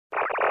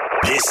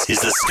This is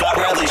the Scott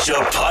Radley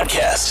Show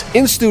podcast.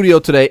 In studio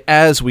today,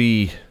 as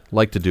we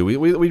like to do,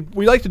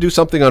 we like to do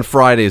something on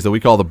Fridays that we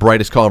call the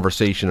Brightest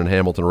Conversation in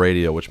Hamilton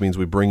radio, which means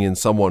we bring in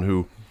someone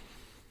who,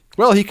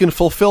 well, he can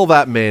fulfill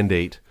that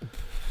mandate.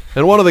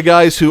 And one of the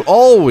guys who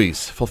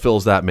always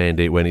fulfills that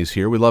mandate when he's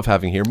here, we love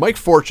having here, Mike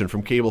Fortune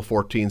from Cable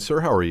 14. Sir,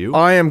 how are you?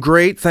 I am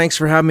great. Thanks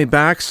for having me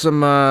back.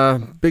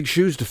 Some big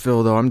shoes to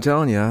fill, though, I'm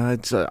telling you.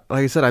 It's like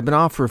I said, I've been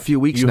off for a few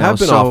weeks now. You have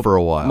been off for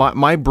a while.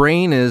 My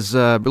brain is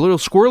a little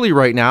squirrely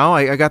right now.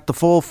 I got the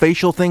full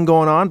facial thing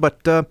going on, but...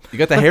 you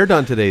got the hair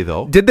done today,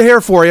 though. Did the hair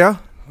for you.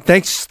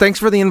 Thanks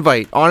for the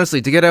invite.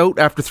 Honestly, to get out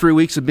after 3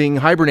 weeks of being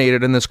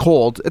hibernated in this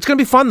cold, it's going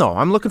to be fun, though.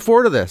 I'm looking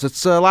forward to this.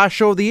 It's the last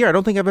show of the year. I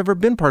don't think I've ever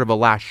been part of a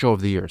last show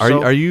of the year.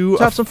 Are you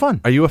let's have some fun.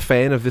 Are you a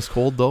fan of this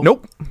cold, though?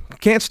 Nope.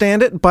 Can't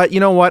stand it, but you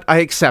know what? I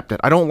accept it.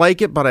 I don't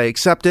like it, but I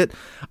accept it.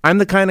 I'm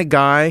the kind of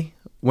guy,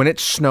 when it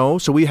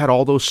snows, so we had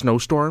all those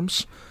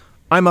snowstorms,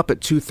 I'm up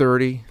at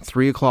 2:30,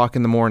 3 o'clock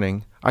in the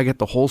morning. I get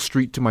the whole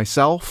street to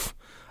myself.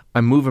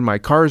 I'm moving my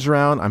cars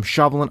around. I'm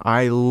shoveling.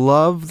 I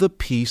love the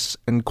peace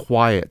and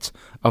quiet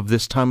of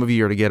this time of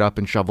year to get up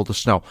and shovel the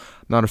snow.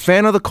 I'm not a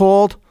fan of the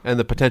cold. And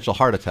the potential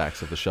heart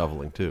attacks of the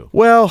shoveling, too.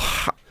 Well,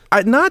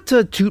 not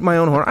to toot my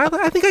own horn,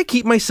 I think I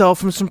keep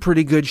myself in some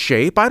pretty good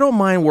shape. I don't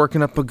mind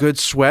working up a good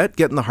sweat,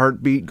 getting the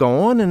heartbeat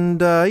going, and,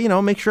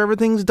 make sure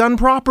everything's done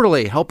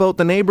properly. Help out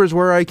the neighbors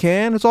where I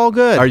can. It's all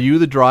good. Are you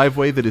the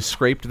driveway that is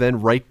scraped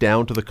then right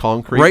down to the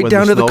concrete? Right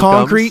down to the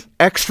concrete, comes?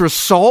 Extra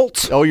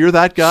salt. Oh, you're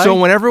that guy? So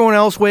when everyone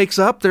else wakes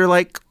up, they're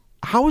like,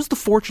 how is the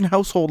Fortune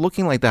household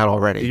looking like that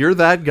already? You're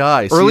that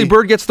guy. Early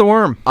bird gets the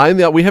worm.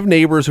 We have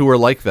neighbors who are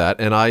like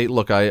that, and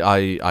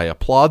I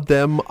applaud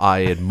them.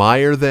 I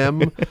admire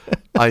them.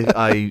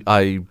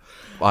 I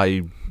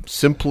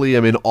simply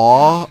am in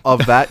awe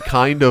of that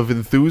kind of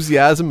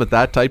enthusiasm at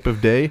that type of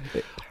day.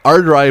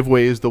 Our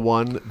driveway is the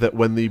one that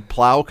when the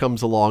plow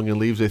comes along and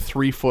leaves a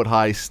 3-foot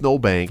high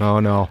snowbank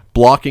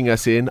blocking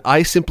us in,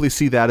 I simply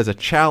see that as a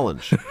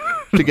challenge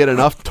to get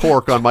enough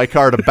torque on my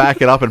car to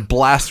back it up and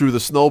blast through the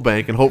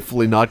snowbank and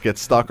hopefully not get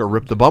stuck or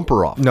rip the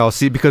bumper off. No,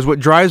 see, because what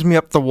drives me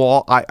up the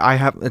wall,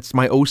 it's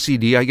my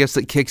OCD, I guess,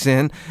 that kicks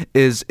in,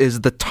 is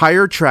the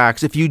tire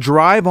tracks. If you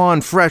drive on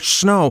fresh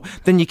snow,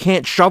 then you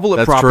can't shovel it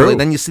That's properly. True.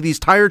 Then you see these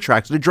tire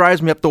tracks. It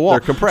drives me up the wall.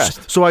 They're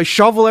compressed. So I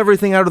shovel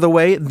everything out of the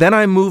way, then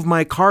I move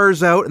my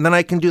cars out, and then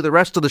I can do the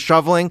rest of the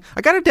shoveling.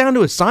 I got it down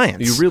to a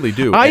science. You really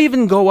do. I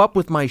even go up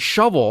with my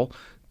shovel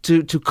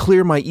to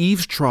clear my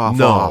eaves trough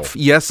off.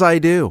 Yes, I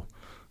do.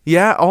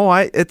 Yeah.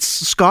 It's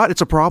Scott.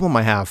 It's a problem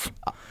I have.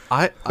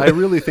 I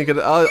really think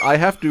I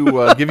have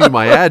to give you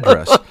my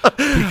address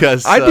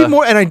because I'd be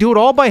more, and I do it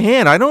all by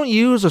hand. I don't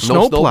use a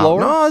snowplow.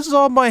 No, this is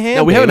all by hand.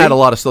 No, we haven't had a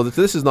lot of snow.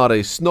 This is not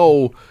a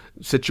snow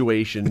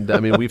situation. I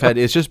mean,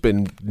 it's just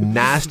been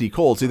nasty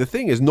cold. See, the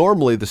thing is,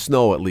 normally the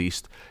snow at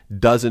least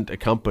doesn't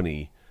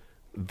accompany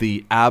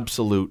the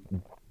absolute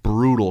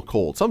brutal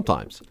cold.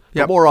 Sometimes,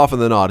 but more often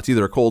than not, it's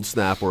either a cold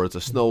snap or it's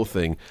a snow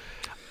thing.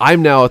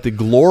 I'm now at the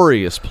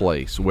glorious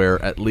place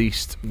where at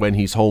least when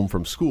he's home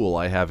from school,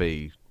 I have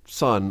a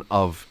son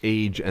of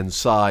age and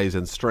size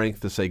and strength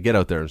to say, get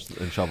out there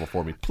and shovel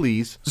for me,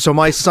 please. So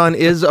my son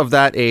is of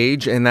that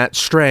age and that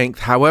strength.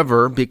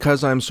 However,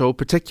 because I'm so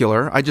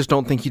particular, I just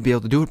don't think he'd be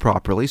able to do it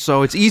properly.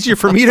 So it's easier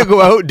for me to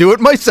go out and do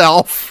it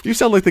myself. You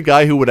sound like the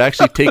guy who would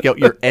actually take out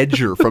your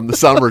edger from the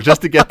summer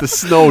just to get the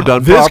snow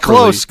done properly. This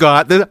close,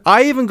 Scott.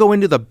 I even go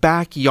into the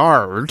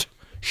backyard,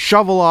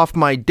 shovel off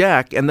my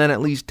deck, and then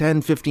at least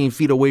 10, 15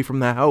 feet away from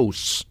the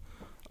house.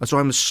 So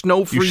I'm a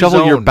snow-free zone. You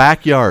shovel your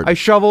backyard. I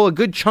shovel a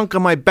good chunk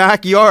of my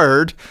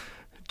backyard.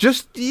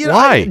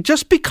 Why?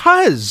 Just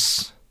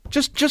because.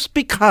 Just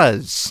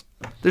because.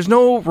 There's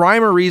no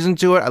rhyme or reason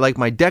to it. I like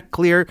my deck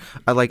clear.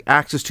 I like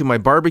access to my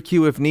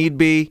barbecue if need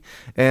be.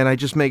 And I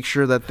just make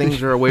sure that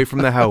things are away from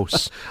the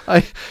house.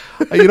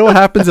 You know what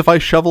happens if I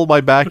shovel my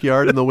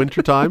backyard in the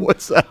wintertime?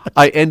 What's that?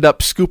 I end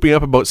up scooping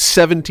up about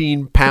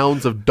 17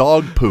 pounds of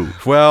dog poo.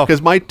 Well,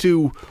 because my wife's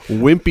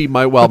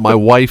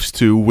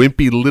two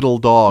wimpy little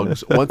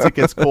dogs, once it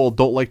gets cold,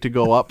 don't like to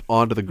go up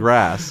onto the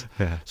grass.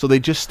 Yeah. So they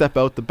just step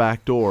out the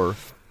back door.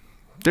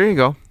 There you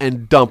go.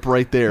 And dump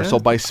right there. Yeah. So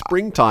by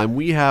springtime,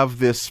 we have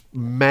this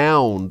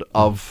mound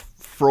of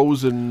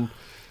frozen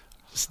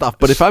stuff.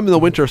 But if I'm in the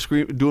winter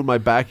doing my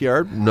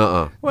backyard,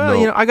 nuh-uh. Well,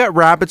 no. I got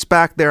rabbits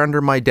back there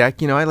under my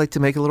deck. I like to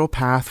make a little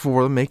path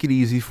for them, make it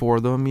easy for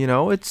them.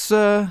 It's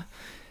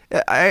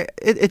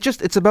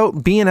it's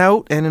about being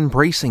out and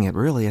embracing it,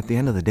 really, at the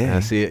end of the day. Yeah,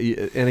 see,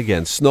 and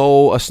again,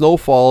 a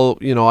snowfall,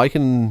 I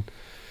can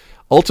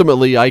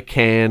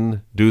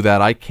do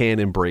that. I can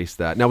embrace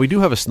that. Now, we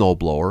do have a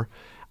snowblower.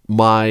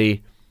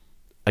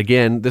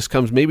 This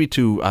comes maybe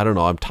to, I don't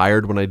know, I'm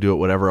tired when I do it,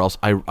 whatever else.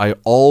 I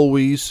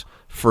always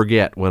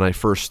forget when I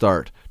first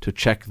start to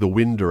check the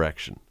wind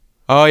direction.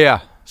 Oh, yeah.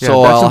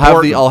 So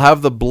I'll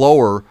have the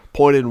blower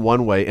pointed in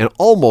one way, and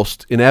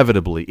almost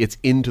inevitably it's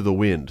into the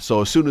wind. So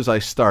as soon as I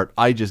start,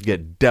 I just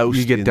get doused.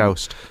 You get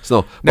doused.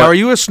 Snow. Now, are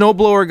you a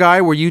snowblower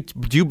guy?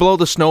 Do you blow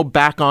the snow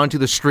back onto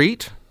the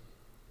street?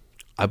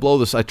 I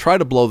try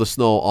to blow the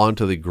snow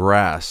onto the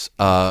grass.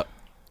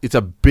 it's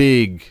a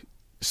big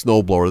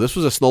snowblower. This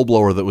was a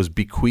snowblower that was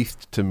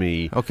bequeathed to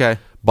me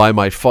by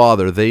my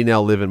father.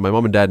 My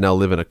mom and dad now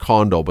live in a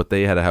condo, but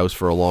they had a house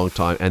for a long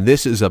time. And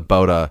this is a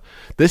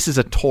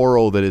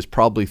Toro that is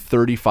probably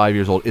 35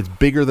 years old. It's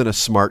bigger than a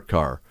smart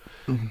car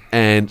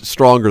and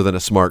stronger than a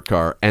smart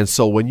car. And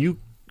so when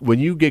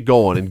you get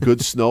going in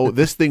good snow,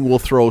 this thing will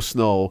throw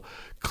snow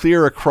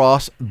clear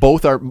across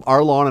both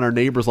our lawn and our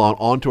neighbor's lawn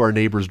onto our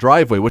neighbor's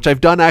driveway, which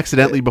I've done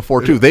accidentally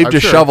before too. They've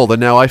just shoveled, and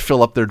now I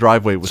fill up their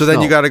driveway with snow. So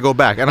then you got to go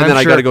back, and then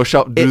I got to go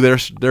do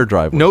their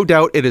driveway. No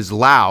doubt, it is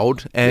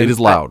loud. And it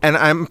is loud, and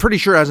I'm pretty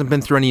sure it hasn't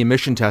been through any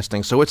emission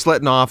testing, so it's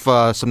letting off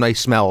some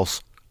nice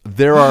smells.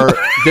 There are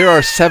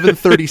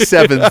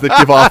 737s that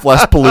give off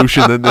less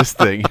pollution than this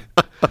thing.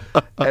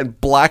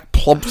 And black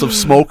plumps of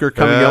smoke are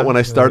coming out when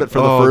I start it for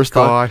the first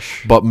time.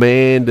 But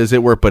man, does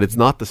it work. But it's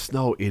not the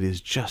snow. It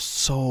is just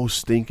so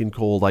stinking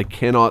cold. I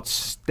cannot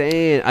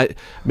stand.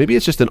 Maybe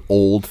it's just an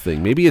old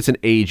thing. Maybe it's an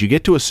age. You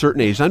get to a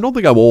certain age. And I don't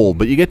think I'm old,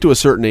 but you get to a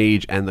certain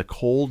age and the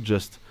cold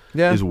just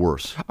is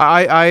worse.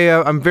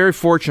 I'm very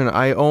fortunate.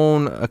 I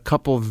own a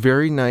couple of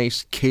very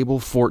nice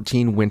Cable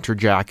 14 winter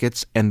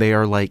jackets, and they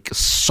are like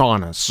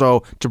saunas.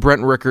 So to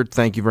Brent and Rickard,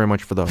 thank you very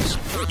much for those.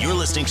 You're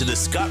listening to The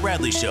Scott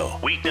Radley Show,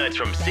 weeknights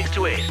from 6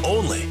 to 8,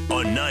 only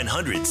on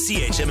 900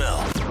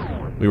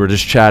 CHML. We were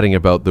just chatting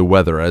about the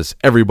weather, as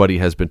everybody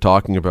has been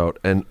talking about.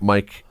 And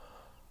Mike,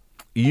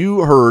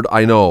 you heard,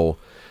 I know,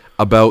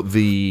 about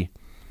the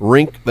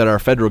rink that our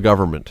federal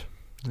government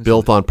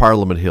built on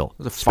Parliament Hill.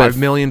 $5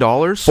 million?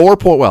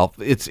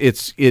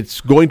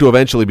 It's going to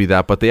eventually be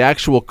that, but the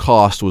actual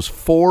cost was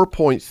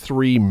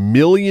 $4.3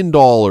 million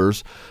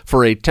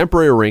for a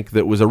temporary rink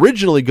that was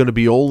originally going to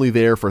be only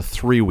there for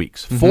 3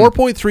 weeks.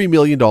 $4.3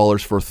 million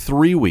for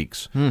 3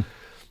 weeks.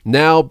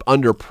 Now,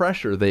 under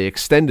pressure, they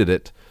extended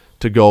it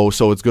to go,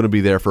 so it's going to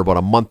be there for about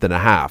a month and a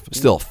half.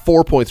 Still,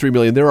 $4.3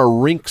 million. There are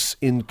rinks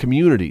in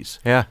communities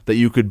that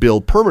you could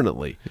build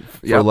permanently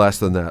for less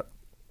than that.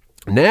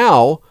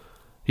 Now,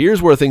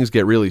 here's where things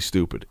get really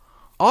stupid.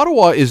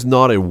 Ottawa is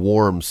not a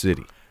warm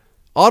city.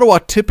 Ottawa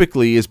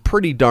typically is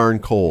pretty darn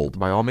cold.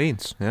 By all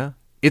means, yeah.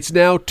 It's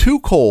now too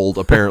cold,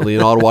 apparently,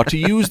 in Ottawa to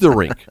use the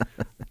rink.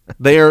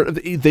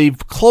 They've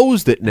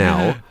closed it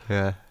now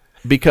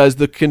because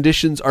the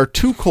conditions are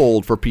too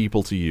cold for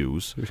people to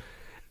use.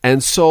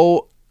 And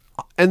so,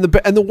 and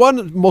the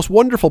one most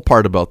wonderful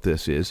part about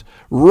this is,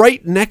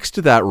 right next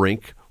to that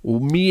rink,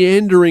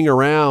 meandering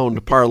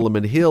around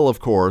Parliament Hill, of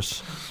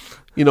course,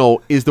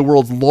 is the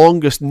world's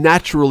longest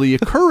naturally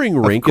occurring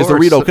rink, is the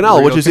Rideau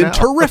Canal, which is in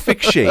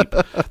terrific shape,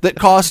 that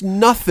costs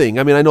nothing.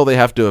 I mean, I know they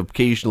have to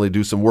occasionally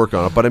do some work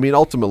on it, but I mean,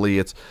 ultimately,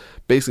 it's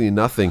basically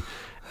nothing.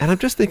 And I'm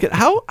just thinking,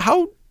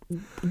 how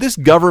this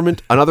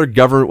government, another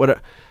government,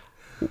 whatever,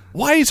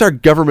 why is our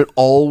government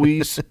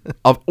always,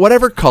 of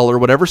whatever color,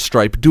 whatever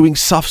stripe, doing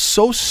stuff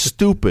so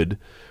stupid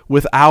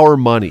with our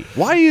money?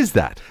 Why is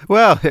that?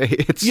 Well,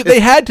 they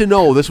had to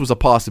know this was a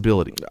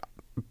possibility.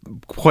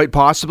 Quite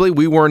possibly.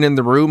 We weren't in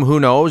the room. Who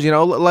knows?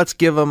 Let's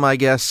give them, I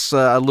guess,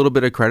 a little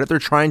bit of credit. They're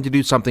trying to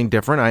do something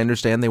different. I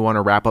understand they want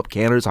to wrap up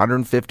Canada's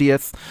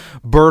 150th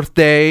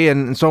birthday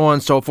and so on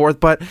and so forth.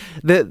 But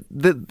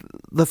the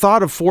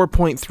thought of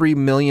 $4.3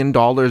 million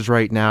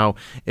right now,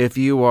 if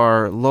you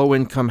are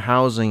low-income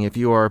housing, if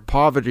you are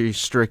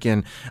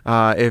poverty-stricken,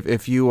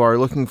 if you are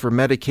looking for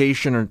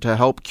medication or to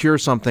help cure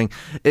something,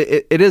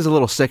 it is a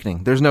little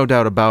sickening. There's no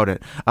doubt about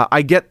it.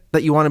 I get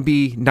that you want to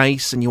be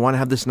nice and you want to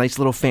have this nice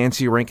little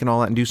fancy rink and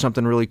all that and do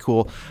something really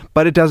cool,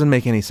 but it doesn't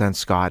make any sense,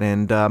 Scott.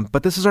 And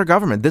but this is our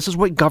government. This is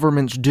what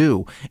governments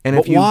do. And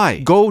if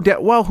why?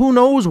 Well, who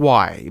knows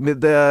why?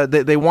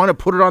 They want to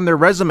put it on their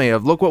resume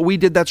of, look what we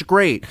did, that's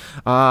great.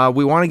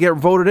 We want to get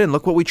voted in.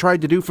 Look what we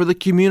tried to do for the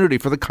community,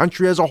 for the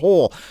country as a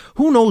whole.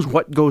 Who knows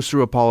what goes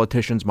through a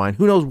politician's mind?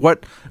 Who knows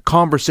what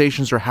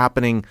conversations are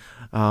happening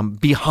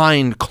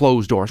behind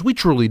closed doors? We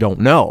truly don't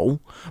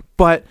know,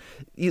 but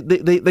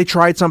they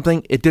tried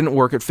something. It didn't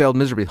work. It failed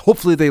miserably.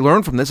 Hopefully they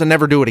learn from this and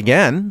never do it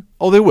again.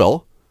 Oh, they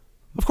will.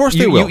 Of course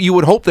they will. You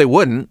would hope they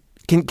wouldn't.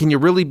 Can you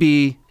really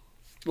be...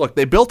 Look,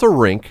 they built a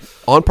rink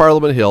on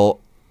Parliament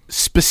Hill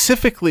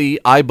specifically,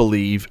 I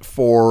believe,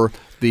 for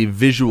the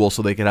visual,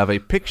 so they could have a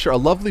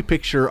lovely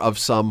picture of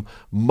some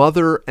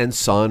mother and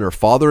son or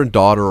father and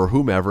daughter or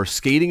whomever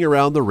skating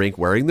around the rink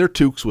wearing their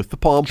toques with the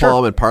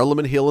pom-pom and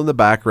Parliament Hill in the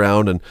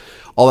background and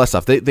all that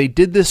stuff. They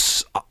did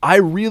this, I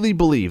really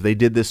believe they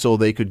did this so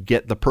they could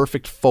get the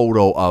perfect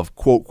photo of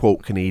quote,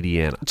 quote,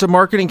 Canadiana. It's a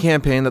marketing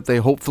campaign that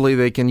hopefully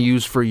they can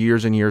use for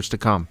years and years to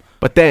come.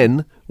 But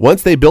then,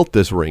 once they built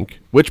this rink,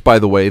 which, by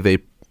the way, they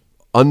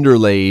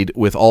underlaid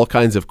with all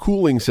kinds of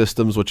cooling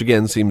systems, which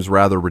again seems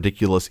rather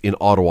ridiculous in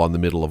Ottawa in the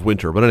middle of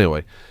winter. But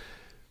anyway,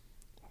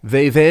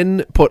 they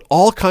then put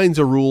all kinds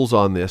of rules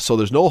on this. So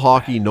there's no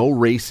hockey, no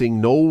racing,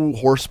 no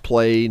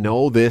horseplay,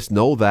 no this,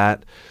 no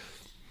that,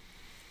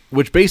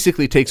 which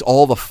basically takes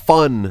all the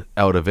fun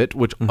out of it,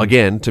 which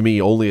again, to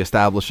me, only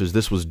establishes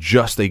this was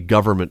just a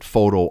government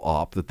photo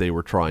op that they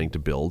were trying to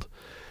build.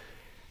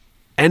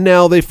 And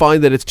now they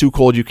find that it's too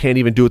cold. You can't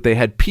even do it. They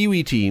had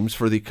Pee-wee teams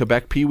for the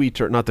Quebec Pee-wee,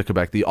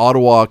 the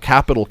Ottawa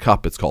Capital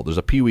Cup, it's called. There's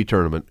a Pee-wee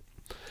tournament.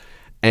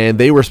 And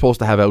they were supposed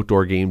to have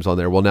outdoor games on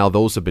there. Well, now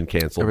those have been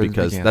canceled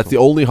because that's the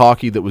only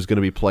hockey that was going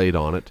to be played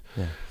on it.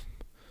 Yeah.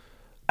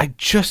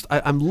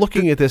 I'm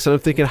looking at this and I'm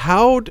thinking,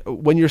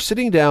 when you're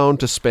sitting down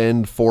to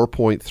spend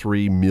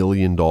 $4.3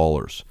 million,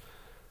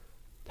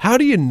 how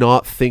do you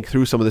not think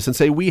through some of this and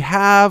say, we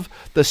have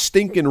the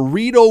stinking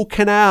Rideau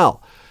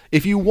Canal.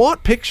 If you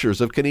want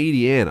pictures of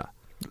Canadiana,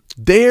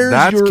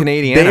 there's your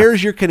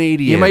Canadiana.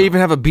 You might even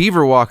have a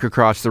beaver walk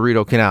across the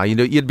Rideau Canal.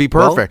 You'd be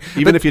perfect.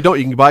 Well, even if you don't,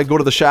 you can go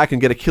to the shack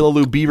and get a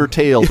Killaloo beaver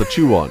tail to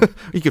chew on.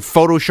 You could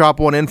Photoshop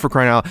one in for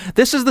crying out loud.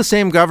 This is the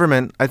same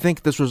government. I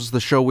think this was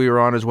the show we were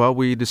on as well.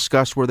 We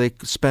discussed where they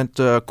spent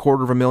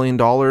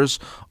 $250,000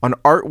 on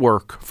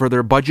artwork for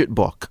their budget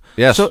book.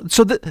 Yes. So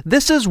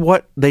this is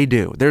what they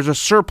do. There's a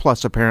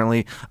surplus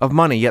apparently of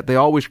money, yet they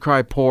always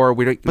cry poor.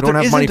 We don't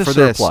have money for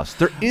this.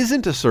 There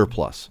isn't a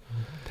surplus.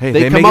 Hey,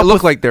 they make it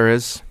look like there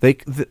is.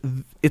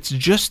 It's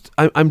just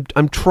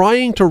I'm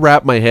trying to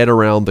wrap my head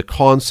around the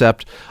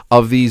concept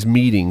of these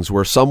meetings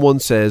where someone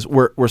says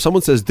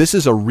this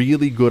is a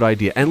really good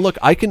idea. And look,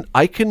 I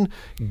can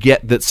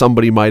get that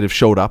somebody might have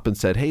showed up and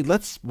said, "Hey,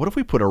 what if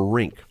we put a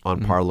rink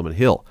on Parliament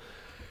Hill?"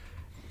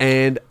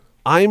 And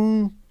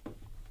I'm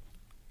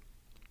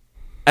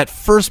at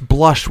first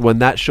blush when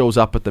that shows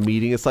up at the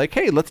meeting. It's like,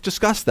 "Hey, let's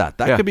discuss that.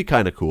 That could be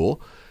kind of cool."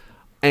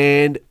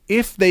 And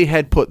if they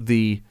had put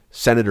the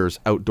Senators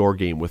outdoor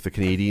game with the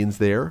Canadians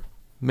there,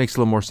 makes a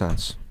little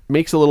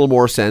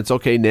more sense.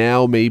 Okay,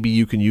 now maybe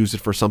you can use it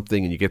for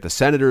something and you get the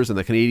Senators and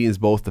the Canadians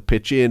both to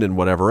pitch in and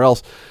whatever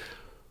else.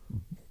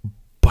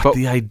 But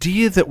the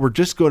idea that we're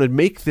just going to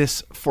make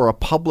this for a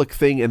public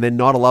thing and then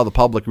not allow the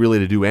public really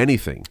to do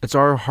anything. It's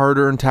our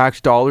hard-earned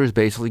tax dollars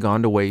basically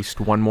gone to waste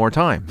one more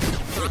time.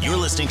 You're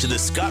listening to The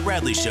Scott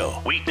Radley Show,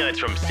 weeknights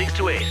from 6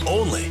 to 8,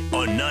 only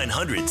on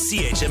 900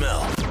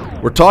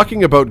 CHML. We're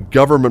talking about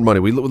government money.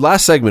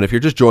 Last segment, if you're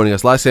just joining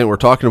us, we're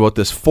talking about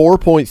this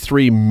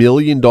 $4.3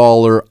 million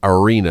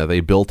arena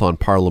they built on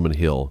Parliament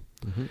Hill.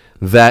 Mm-hmm.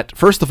 That,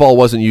 first of all,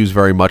 wasn't used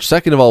very much.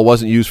 Second of all,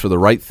 wasn't used for the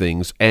right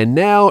things. And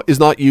now is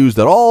not used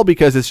at all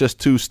because it's just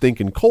too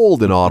stinking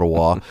cold in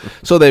Ottawa.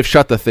 So they've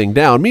shut the thing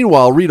down.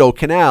 Meanwhile, Rideau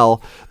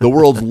Canal, the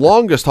world's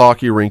longest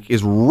hockey rink,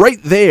 is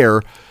right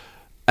there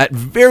at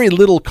very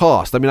little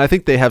cost. I mean, I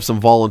think they have some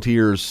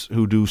volunteers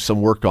who do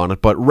some work on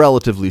it, but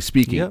relatively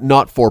speaking,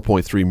 not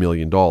 $4.3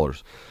 million.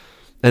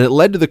 And it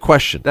led to the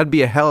question. That'd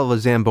be a hell of a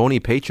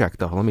Zamboni paycheck,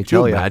 though, let me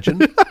tell you.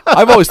 Imagine?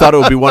 I've always thought it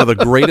would be one of the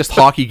greatest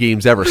hockey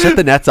games ever. Set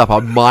the nets up a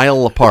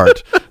mile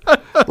apart.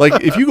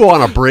 Like, if you go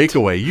on a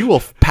breakaway, you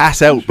will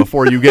pass out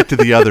before you get to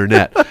the other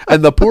net.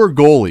 And the poor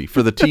goalie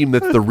for the team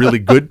that's the really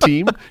good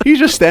team, he's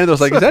just standing there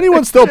like, is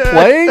anyone still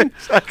playing?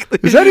 Exactly.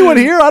 Is anyone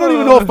here? I don't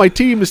even know if my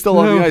team is still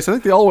on the ice. I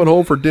think they all went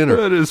home for dinner.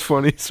 That is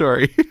funny.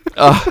 Sorry.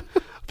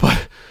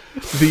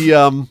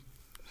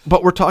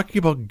 But we're talking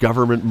about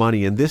government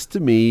money, and this to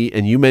me,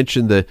 and you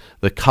mentioned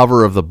the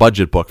cover of the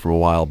budget book from a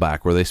while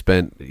back where they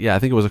spent, I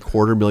think it was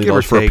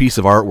 $250,000 for a piece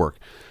of artwork.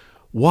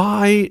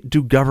 Why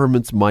do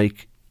governments,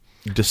 Mike,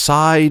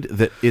 decide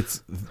that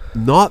it's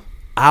not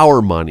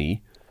our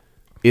money,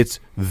 it's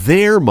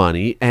their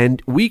money,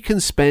 and we can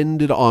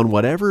spend it on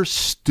whatever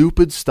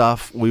stupid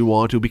stuff we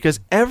want to? Because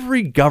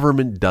every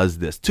government does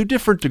this, to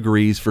different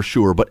degrees for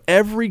sure, but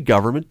every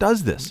government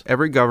does this.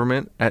 Every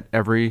government at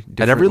every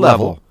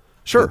level.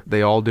 Sure.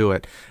 They all do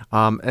it.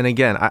 And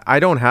again, I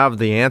don't have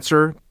the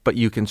answer, but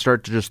you can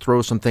start to just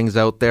throw some things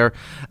out there.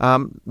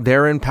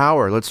 They're in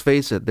power. Let's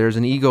face it. There's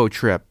an ego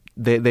trip.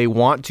 They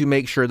want to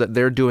make sure that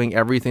they're doing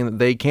everything that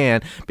they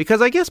can,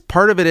 because I guess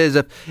part of it is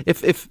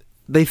if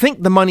they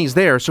think the money's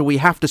there, so we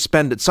have to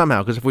spend it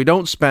somehow, because if we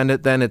don't spend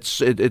it, then it's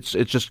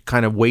just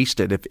kind of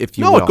wasted, if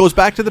you will. No, it goes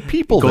back to the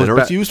people then, or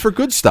it's used for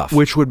good stuff.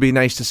 Which would be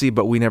nice to see,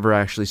 but we never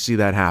actually see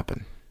that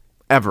happen.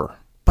 Ever.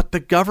 But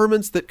the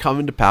governments that come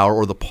into power,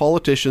 or the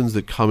politicians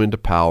that come into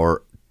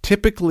power,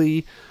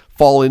 typically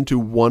fall into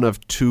one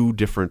of two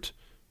different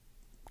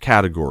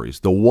categories.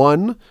 The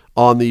one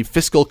on the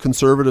fiscal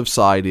conservative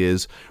side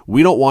is,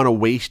 we don't want to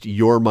waste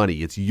your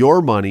money. It's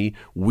your money.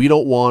 We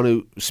don't want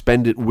to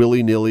spend it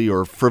willy-nilly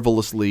or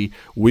frivolously.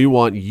 We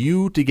want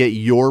you to get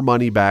your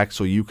money back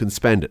so you can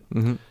spend it.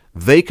 Mm-hmm.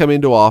 They come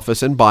into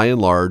office and by and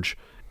large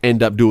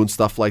end up doing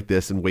stuff like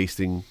this and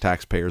wasting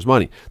taxpayers'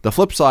 money. The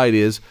flip side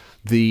is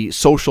the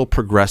social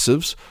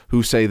progressives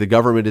who say the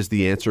government is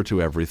the answer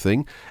to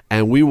everything,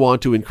 and we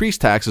want to increase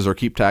taxes or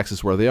keep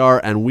taxes where they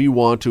are, and we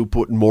want to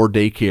put more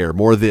daycare,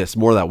 more this,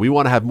 more that. We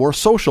want to have more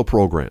social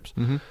programs.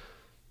 Mm-hmm.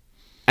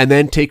 And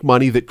then take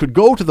money that could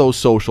go to those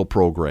social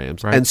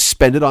programs and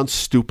spend it on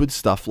stupid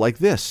stuff like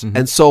this. Mm-hmm.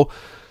 And so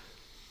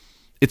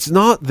it's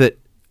not that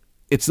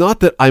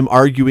I'm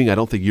arguing, I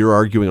don't think you're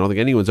arguing, I don't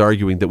think anyone's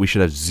arguing that we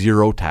should have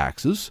zero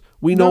taxes.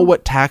 We know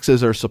what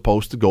taxes are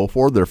supposed to go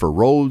for. They're for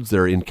roads,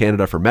 they're in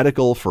Canada for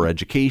medical, for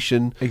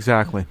education.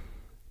 Exactly.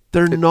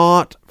 They're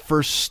not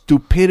for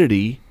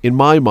stupidity, in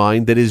my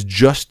mind, that is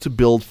just to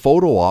build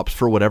photo ops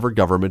for whatever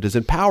government is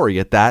in power.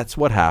 Yet that's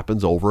what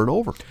happens over and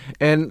over.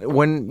 And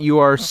when you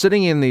are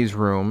sitting in these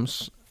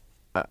rooms,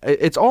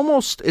 it's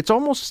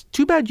almost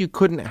too bad you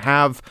couldn't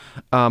have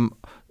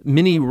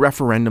mini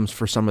referendums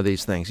for some of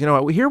these things. You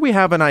know, here we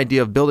have an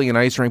idea of building an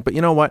ice rink, but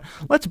you know what?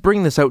 Let's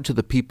bring this out to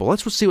the people.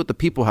 Let's see what the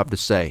people have to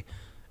say,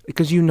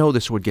 because you know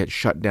this would get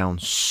shut down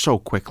so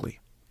quickly.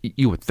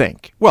 You would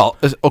think. Well,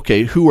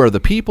 okay, who are the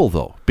people,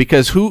 though?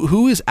 Because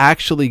who is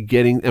actually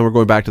getting, and we're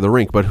going back to the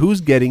rink, but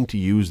who's getting to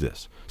use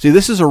this? See,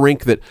 this is a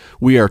rink that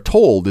we are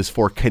told is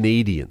for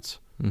Canadians.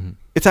 Mm-hmm.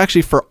 It's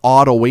actually for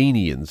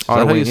Ottawanians. Is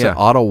that how you say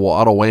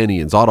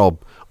Ottawanians,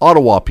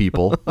 Ottawa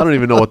people. I don't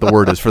even know what the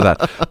word is for that.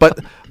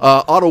 But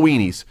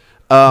Ottaweenies.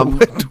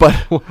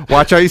 But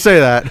watch how you say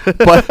that.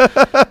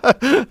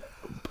 But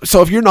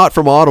so if you're not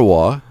from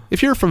Ottawa,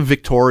 if you're from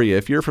Victoria,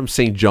 if you're from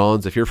St.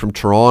 John's, if you're from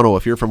Toronto,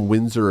 if you're from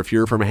Windsor, if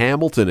you're from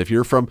Hamilton, if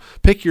you're from,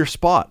 pick your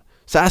spot,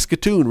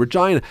 Saskatoon,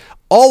 Regina,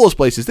 all those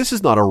places, this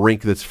is not a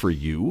rink that's for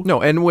you. No,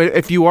 and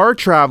if you are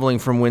traveling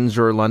from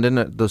Windsor or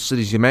London, the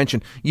cities you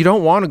mentioned, you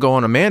don't want to go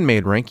on a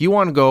man-made rink. You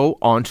want to go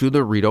onto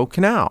the Rideau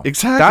Canal.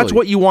 Exactly. That's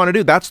what you want to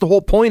do. That's the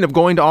whole point of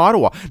going to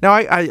Ottawa. Now,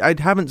 I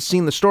haven't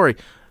seen the story,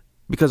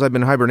 because I've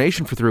been in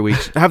hibernation for 3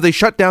 weeks. Have they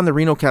shut down the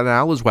Rideau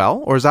Canal as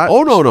well? Or is that...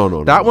 Oh,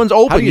 no. That one's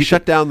open. How do you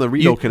shut down the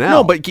Rideau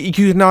Canal? No, but you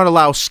cannot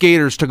allow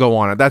skaters to go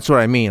on it. That's what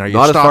I mean. Are you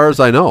not as far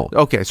as I know.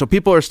 Okay, so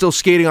people are still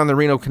skating on the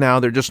Rideau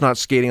Canal. They're just not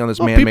skating on this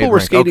man-made rink. People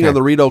were skating on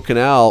the Rideau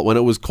Canal when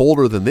it was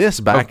colder than this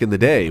back in the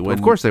day. When,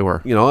 of course they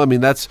were. You know, I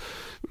mean, that's...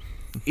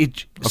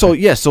 it. Okay. So,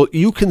 yes, so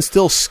you can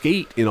still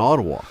skate in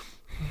Ottawa.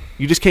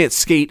 You just can't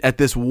skate at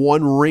this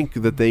one rink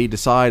that they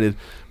decided.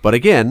 But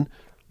again,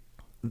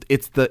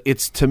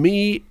 it's to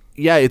me...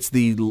 Yeah, it's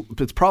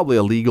probably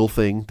a legal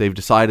thing. They've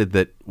decided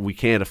that we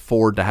can't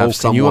afford to have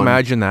someone... Can you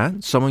imagine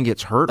that? Someone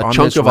gets hurt on this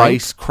rink. A chunk of rink?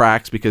 ice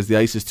cracks because the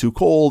ice is too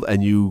cold,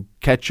 and you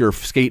catch your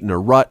skate in a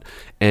rut,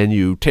 and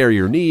you tear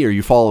your knee, or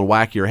you fall and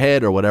whack your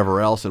head, or whatever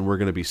else, and we're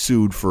going to be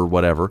sued for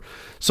whatever.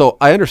 So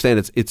I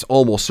understand it's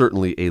almost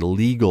certainly a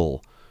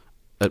legal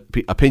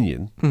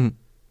opinion. Mm-hmm.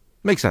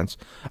 Makes sense.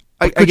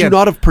 Could you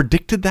not have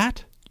predicted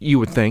that? You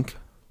would think.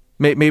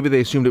 Maybe they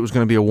assumed it was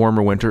going to be a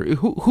warmer winter.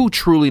 Who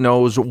truly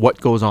knows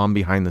what goes on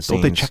behind the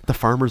scenes? Don't they check the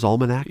Farmer's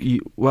Almanac?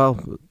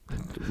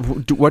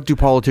 What do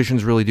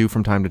politicians really do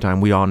from time to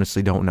time? We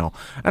honestly don't know.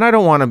 And I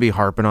don't want to be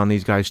harping on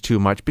these guys too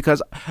much,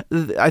 because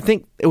I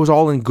think it was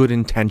all in good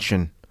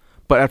intention.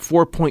 But at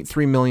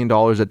 $4.3 million,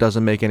 it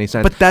doesn't make any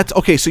sense. But that's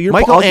okay. So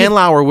Michael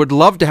Anlauer would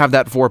love to have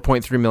that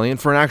 $4.3 million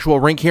for an actual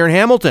rink here in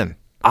Hamilton.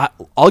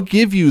 I'll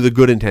give you the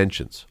good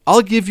intentions.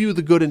 I'll give you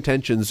the good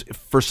intentions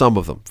for some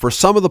of them. For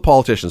some of the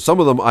politicians, some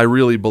of them I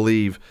really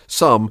believe.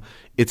 Some,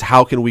 it's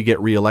how can we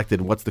get reelected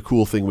and what's the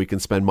cool thing we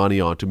can spend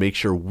money on to make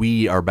sure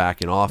we are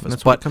back in office.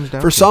 That's what it comes down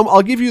for to. Some,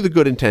 I'll give you the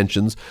good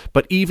intentions.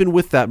 But even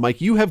with that,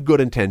 Mike, you have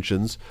good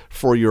intentions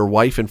for your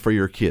wife and for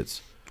your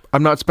kids.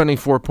 I'm not spending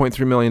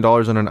 $4.3 million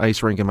on an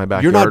ice rink in my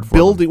backyard.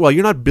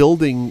 You're not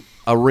building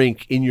a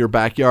rink in your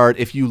backyard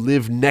if you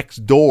live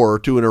next door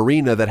to an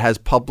arena that has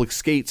public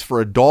skates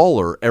for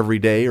 $1 every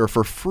day or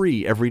for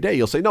free every day.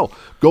 You'll say, no,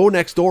 go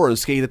next door and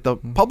skate at the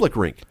public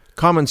rink.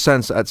 Common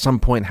sense at some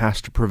point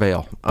has to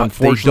prevail. But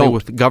unfortunately,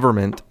 with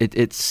government,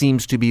 it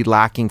seems to be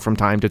lacking from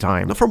time to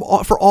time. No,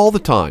 for all the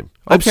time.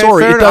 Okay, I'm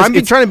sorry. I'm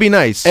trying to be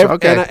nice.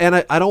 Okay.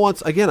 And I don't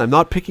want, again, I'm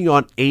not picking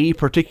on a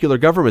particular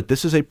government.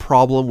 This is a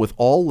problem with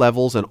all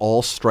levels and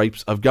all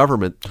stripes of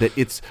government, that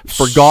it's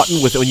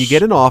forgotten when you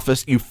get in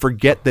office, you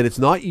forget that it's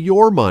not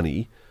your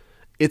money,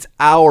 it's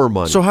our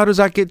money. So how does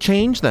that get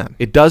changed then?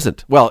 It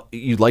doesn't. Well,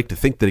 you'd like to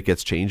think that it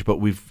gets changed, but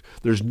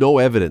there's no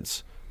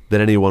evidence that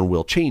anyone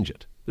will change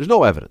it. There's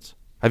no evidence.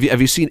 Have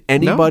you seen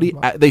anybody?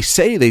 No. They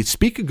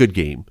speak a good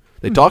game.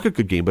 They talk a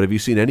good game, but have you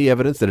seen any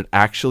evidence that it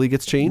actually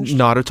gets changed?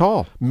 Not at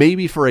all.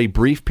 Maybe for a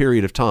brief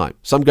period of time.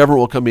 Some government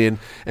will come in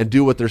and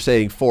do what they're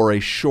saying for a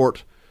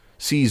short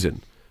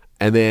season,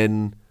 and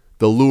then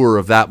the lure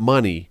of that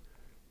money,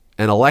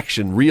 an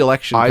election,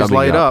 re-election coming up. Eyes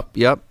light up.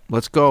 Yep,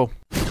 let's go.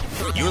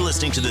 You're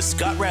listening to The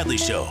Scott Radley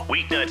Show,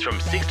 weeknights from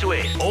 6 to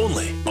 8,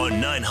 only on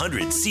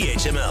 900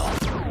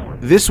 CHML.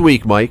 This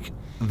week, Mike,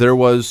 there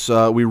was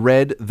we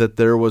read that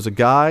there was a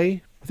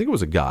guy. I think it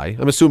was a guy.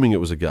 I'm assuming it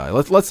was a guy.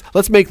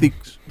 Let's make the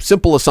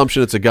simple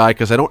assumption it's a guy,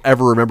 because I don't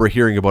ever remember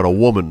hearing about a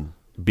woman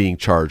being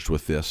charged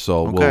with this.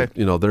 So okay.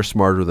 They're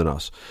smarter than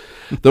us.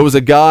 There was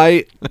a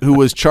guy who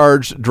was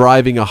charged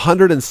driving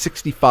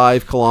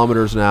 165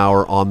 kilometers an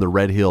hour on the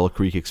Red Hill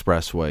Creek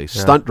Expressway.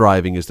 Yeah. Stunt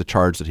driving is the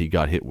charge that he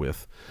got hit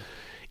with.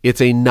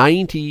 It's a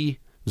 90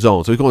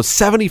 zone, so he's going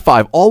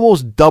 75,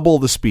 almost double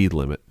the speed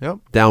limit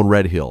down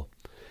Red Hill.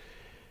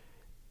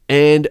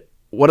 And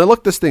when I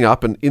looked this thing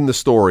up, and in the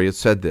story it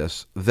said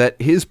this,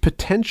 that his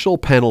potential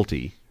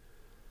penalty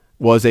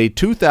was a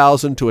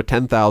 $2,000 to a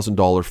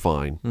 $10,000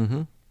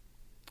 fine,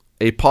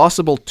 a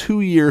possible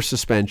 2-year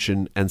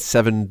suspension, and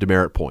 7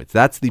 demerit points.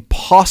 That's the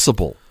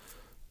possible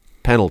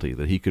penalty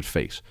that he could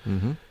face.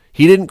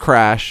 He didn't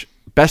crash,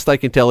 best I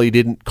can tell, he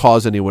didn't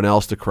cause anyone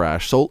else to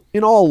crash. So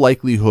in all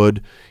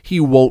likelihood, he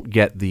won't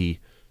get the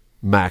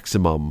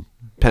maximum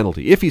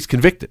penalty if he's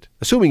convicted.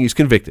 Assuming he's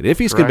convicted. If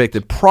he's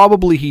convicted,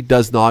 probably he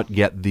does not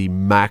get the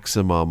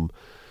maximum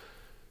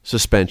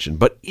suspension.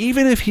 But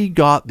even if he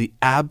got the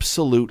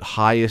absolute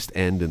highest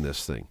end in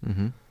this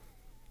thing,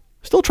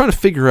 still trying to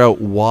figure out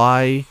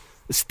why.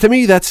 To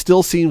me, that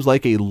still seems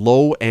like a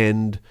low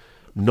end,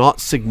 not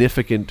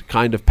significant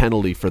kind of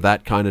penalty for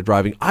that kind of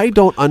driving. I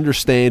don't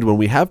understand, when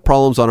we have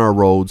problems on our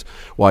roads,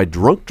 why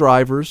drunk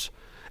drivers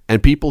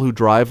and people who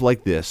drive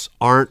like this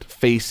aren't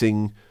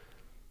facing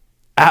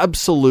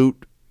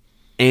absolute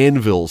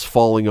anvils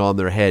falling on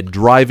their head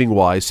driving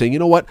wise, saying, you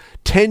know what,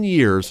 10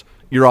 years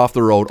you're off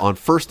the road on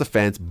first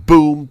offense,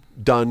 boom,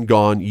 done,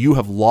 gone. You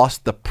have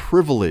lost the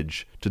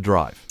privilege to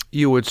drive.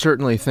 You would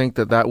certainly think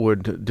that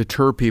would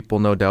deter people,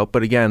 no doubt.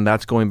 But again,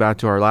 that's going back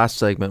to our last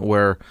segment,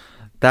 where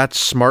that's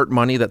smart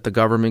money that the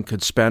government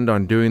could spend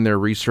on doing their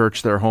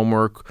research, their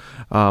homework,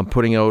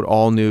 putting out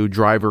all new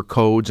driver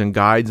codes and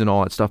guides and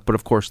all that stuff. But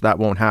of course, that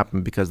won't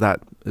happen because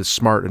that is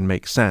smart and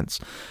makes sense.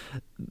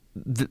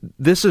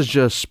 This is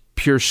just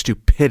pure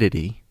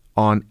stupidity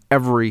on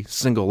every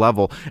single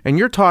level. And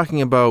you're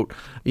talking about,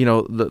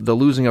 the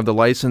losing of the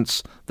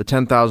license, the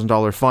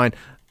 $10,000 fine.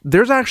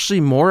 There's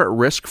actually more at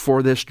risk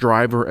for this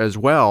driver as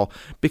well,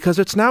 because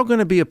it's now going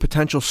to be a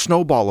potential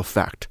snowball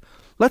effect.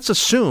 Let's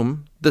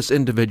assume this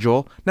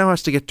individual now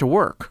has to get to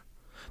work.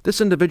 This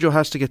individual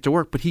has to get to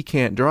work, but he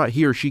can't drive.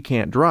 He or she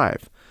can't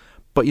drive.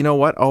 But you know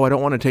what? Oh, I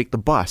don't want to take the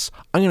bus.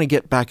 I'm going to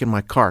get back in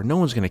my car. No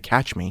one's going to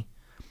catch me.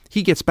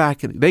 He gets back.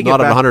 They get not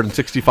at back,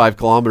 165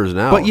 kilometers an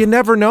hour. But you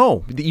never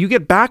know. You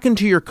get back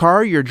into your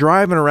car. You're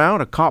driving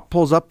around. A cop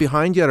pulls up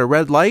behind you at a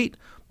red light,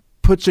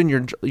 puts in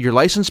your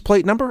license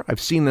plate number. I've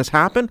seen this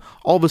happen.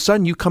 All of a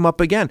sudden, you come up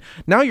again.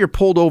 Now you're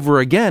pulled over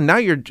again. Now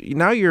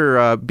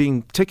you're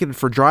being ticketed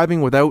for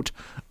driving without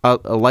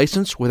a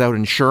license, without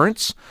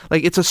insurance.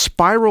 Like, it's a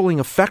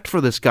spiraling effect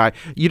for this guy.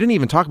 You didn't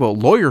even talk about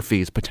lawyer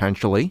fees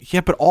potentially.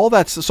 Yeah, but all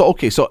that's so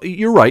okay. So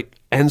you're right,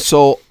 and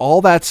so all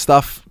that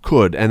stuff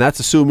could, and that's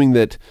assuming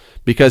that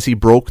because he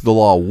broke the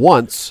law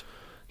once,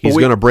 he's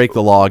going to break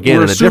the law again.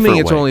 We're in a different assuming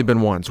it's way. only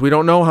been once. We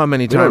don't know how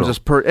many times this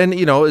and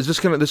is this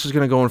going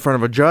to go in front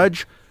of a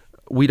judge?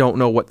 We don't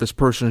know what this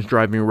person's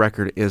driving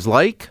record is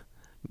like.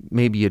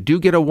 Maybe you do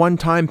get a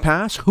one-time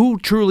pass. Who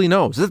truly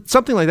knows?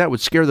 Something like that would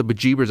scare the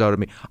bejeebers out of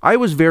me. I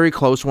was very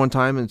close one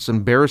time, and it's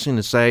embarrassing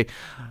to say.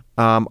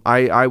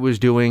 I was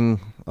doing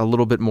a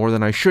little bit more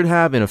than I should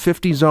have in a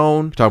 50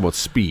 zone. You're talking about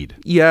speed.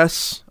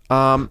 Yes,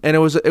 and it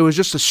was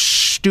just a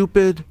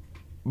stupid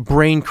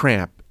brain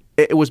cramp.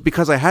 It was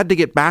because I had to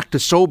get back to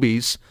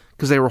Sobeys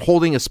because they were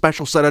holding a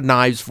special set of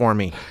knives for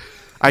me.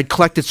 I'd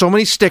collected so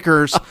many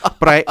stickers,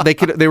 but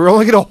they were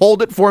only going to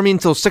hold it for me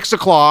until 6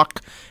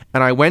 o'clock.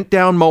 And I went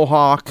down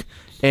Mohawk,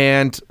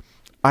 and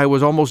I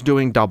was almost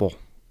doing double.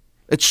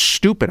 It's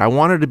stupid. I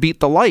wanted to beat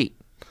the light.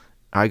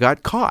 I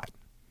got caught.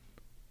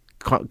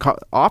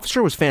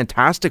 Officer was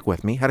fantastic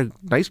with me, had a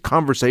nice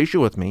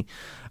conversation with me.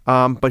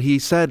 But he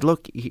said,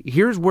 look,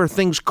 here's where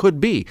things could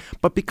be.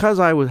 But because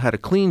I had a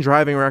clean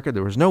driving record,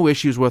 there was no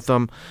issues with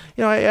them.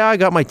 I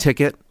got my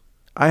ticket.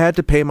 I had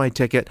to pay my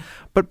ticket.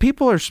 But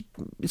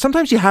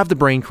sometimes you have the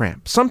brain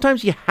cramp.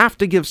 Sometimes you have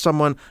to give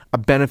someone a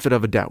benefit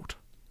of a doubt.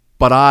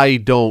 But I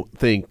don't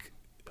think,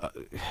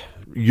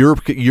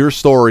 your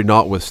story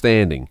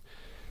notwithstanding,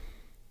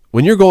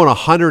 when you're going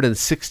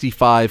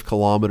 165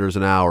 kilometers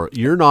an hour,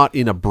 you're not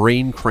in a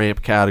brain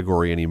cramp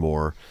category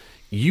anymore.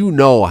 You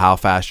know how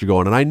fast you're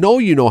going. And I know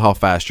you know how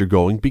fast you're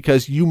going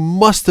because you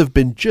must have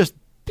been just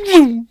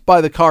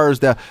by the cars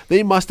that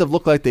they must have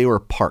looked like they were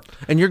parked.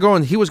 And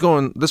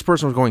this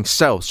person was going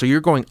south, so you're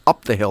going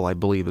up the hill, I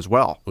believe, as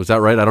well. Was that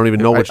right? I don't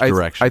even know which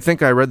direction. I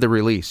think I read the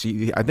release.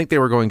 I think they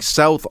were going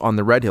south on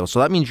the red hill, so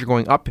that means you're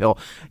going uphill.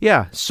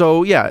 Yeah,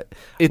 so yeah,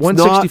 it's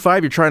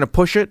 165, you're trying to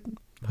push it.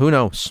 Who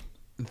knows?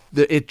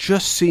 It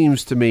just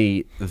seems to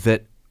me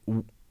that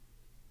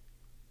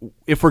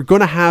if we're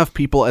going to have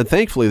people, and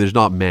thankfully there's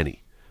not many,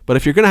 but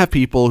if you're going to have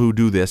people who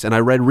do this, and I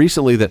read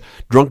recently that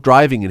drunk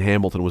driving in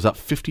Hamilton was up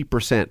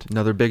 50%.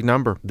 Another big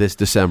number. This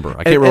December.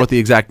 I can't remember what the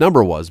exact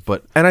number was,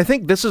 but... And I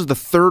think this is the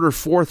third or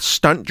fourth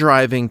stunt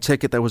driving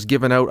ticket that was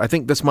given out, I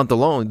think this month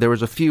alone. There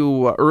was a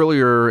few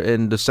earlier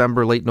in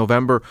December, late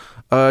November,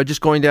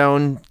 just going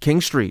down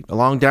King Street,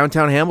 along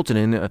downtown Hamilton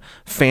in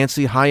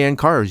fancy high-end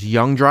cars,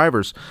 young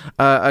drivers.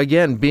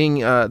 Again, being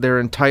they're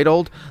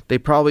entitled, they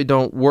probably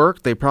don't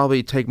work, they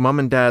probably take mom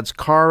and dad's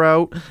car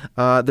out.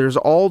 There's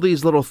all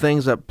these little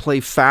things that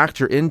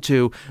factor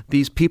into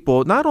these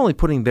people not only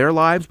putting their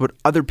lives but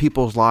other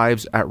people's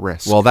lives at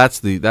risk. Well, that's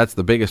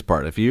the biggest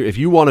part. If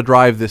you want to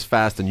drive this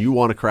fast and you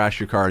want to crash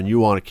your car and you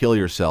want to kill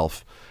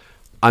yourself,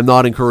 I'm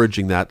not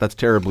encouraging that. That's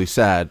terribly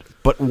sad.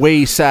 But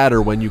way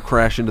sadder when you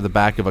crash into the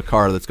back of a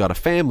car that's got a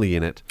family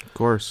in it. Of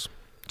course,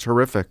 it's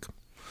horrific.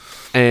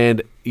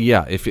 And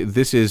yeah, if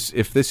this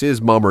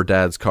is mom or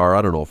dad's car,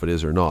 I don't know if it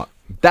is or not.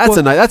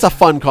 That's a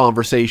fun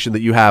conversation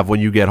that you have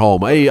when you get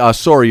home. Hey,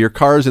 sorry, your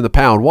car's in the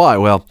pound. Why?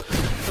 Well,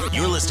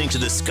 you're listening to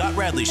The Scott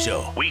Radley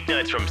Show,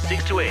 weeknights from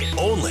 6 to 8,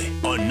 only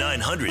on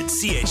 900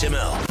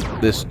 CHML.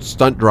 This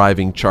stunt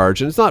driving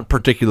charge, and it's not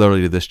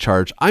particularly this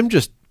charge, I'm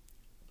just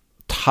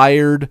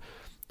tired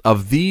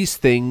of these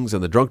things.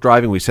 And the drunk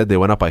driving, we said they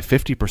went up by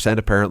 50%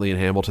 apparently in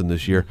Hamilton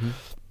this year. Mm-hmm.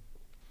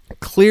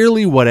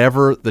 Clearly,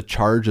 whatever the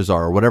charges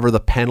are, whatever the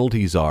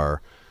penalties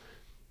are,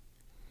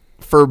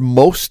 for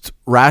most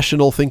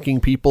rational thinking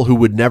people who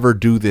would never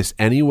do this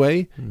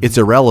anyway, it's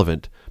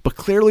irrelevant. But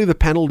clearly the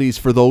penalties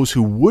for those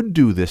who would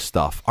do this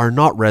stuff are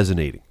not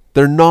resonating.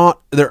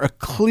 They're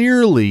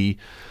clearly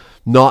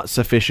not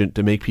sufficient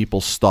to make people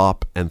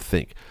stop and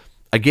think.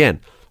 Again,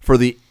 for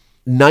the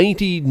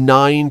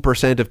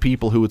 99% of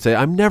people who would say,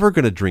 I'm never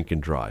going to drink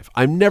and drive.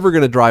 I'm never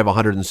going to drive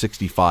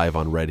 165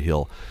 on Red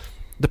Hill.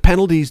 The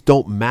penalties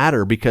don't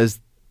matter because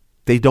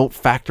they don't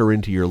factor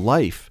into your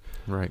life.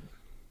 Right.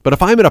 But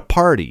if I'm at a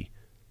party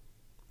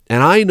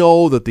and I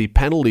know that the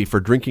penalty for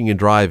drinking and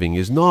driving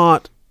is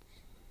not,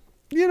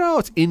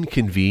 it's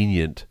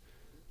inconvenient,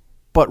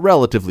 but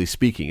relatively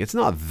speaking, it's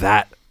not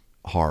that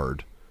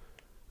hard,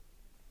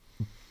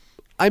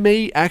 I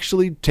may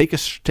actually take a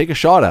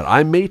shot at it.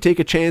 I may take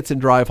a chance and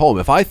drive home.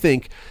 If I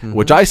think,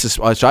 which I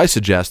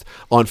suggest,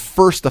 on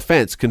first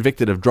offense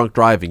convicted of drunk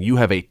driving, you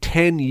have a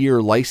 10-year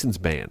license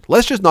ban.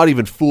 Let's just not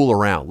even fool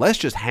around. Let's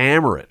just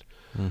hammer it.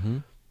 Mm-hmm.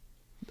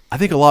 I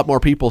think a lot more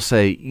people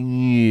say,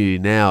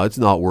 now it's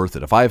not worth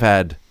it. If I've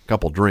had a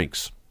couple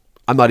drinks,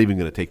 I'm not even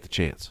going to take the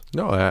chance.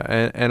 No,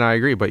 and I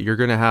agree. But you're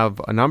going to have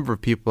a number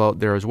of people out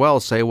there as well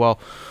say, well,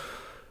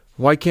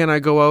 why can't I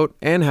go out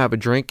and have a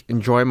drink,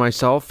 enjoy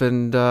myself,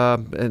 and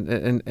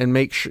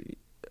make sure?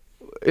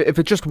 If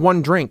it's just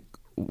one drink,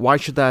 why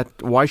should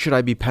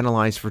I be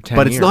penalized for 10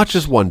 years? But it's not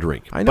just one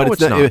drink. I know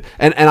it's not.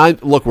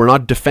 And we're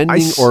not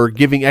defending or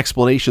giving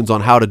explanations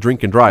on how to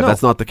drink and drive. No.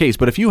 That's not the case.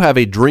 But if you have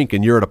a drink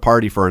and you're at a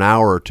party for an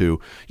hour or two,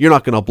 you're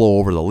not going to blow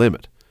over the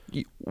limit.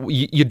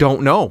 You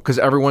don't know because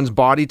everyone's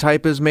body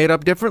type is made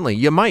up differently.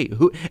 You might.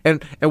 Is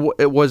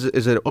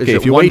it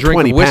if you one weigh drink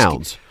 20 of whiskey?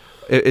 pounds?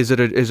 Is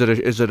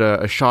it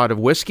a shot of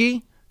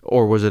whiskey,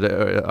 or was it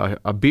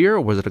a beer,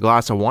 or was it a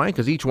glass of wine?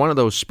 Because each one of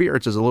those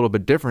spirits is a little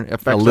bit different,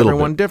 affects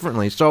everyone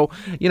differently. So,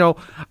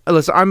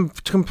 listen, I'm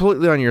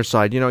completely on your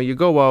side. You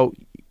go out,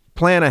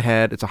 plan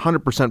ahead. It's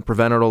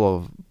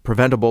 100%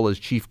 preventable, as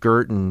Chief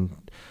Gerton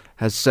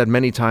has said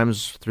many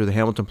times through the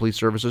Hamilton Police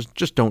Services.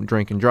 Just don't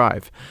drink and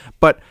drive.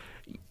 But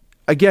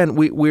again,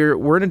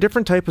 we're in a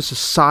different type of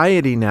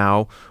society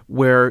now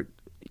where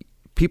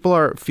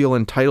people feel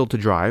entitled to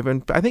drive,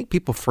 and I think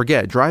people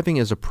forget driving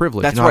is a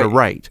privilege, not a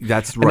right.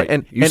 That's right.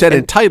 And you said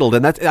entitled,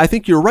 and I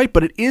think you're right,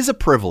 but it is a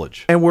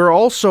privilege. And we're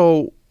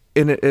also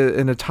in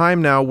a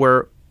time now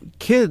where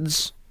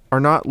kids are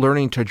not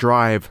learning to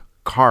drive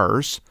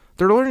cars;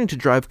 they're learning to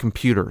drive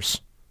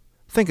computers.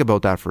 Think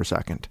about that for a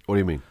second. What do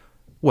you mean?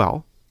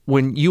 Well,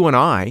 when you and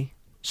I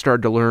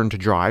started to learn to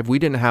drive, we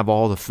didn't have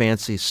all the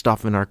fancy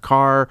stuff in our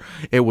car.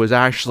 It was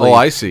actually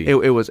I see.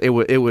 It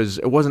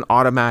wasn't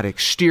automatic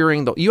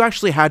steering. You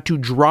actually had to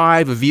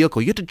drive a vehicle.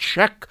 You had to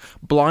check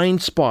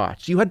blind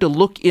spots. You had to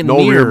look in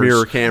mirrors. No rear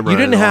mirror camera. You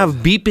didn't have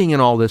beeping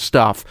and all this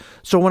stuff.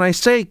 So when I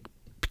say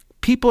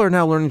people are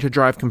now learning to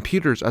drive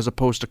computers as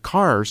opposed to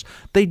cars,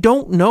 they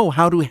don't know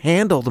how to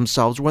handle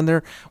themselves when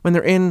they're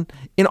in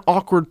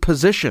awkward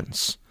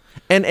positions.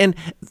 And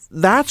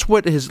that's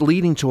what is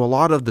leading to a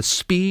lot of the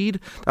speed.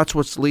 That's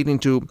what's leading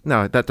to,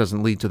 now that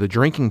doesn't lead to the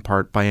drinking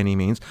part by any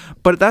means,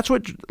 but that's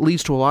what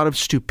leads to a lot of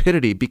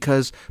stupidity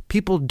because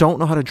people don't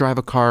know how to drive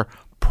a car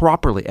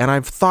properly. And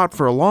I've thought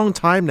for a long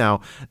time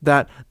now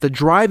that the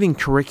driving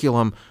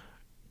curriculum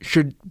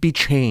should be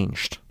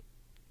changed.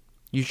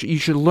 You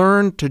should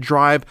learn to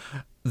drive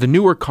the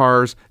newer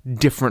cars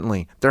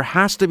differently. There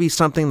has to be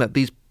something that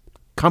these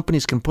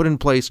companies can put in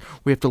place.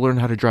 We have to learn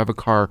how to drive a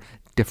car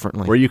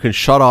differently, where you can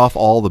shut off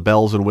all the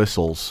bells and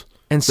whistles.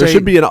 And say,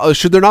 should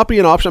there not be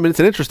an option? I mean, it's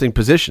an interesting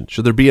position.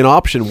 Should there be an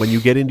option when you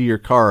get into your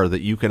car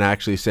that you can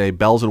actually say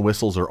bells and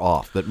whistles are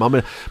off? That mom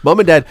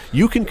and dad,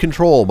 you can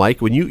control,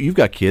 Mike, when you've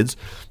got kids,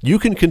 you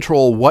can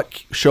control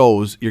what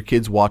shows your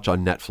kids watch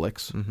on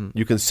Netflix. Mm-hmm.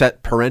 You can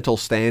set parental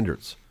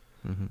standards.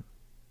 Mm-hmm.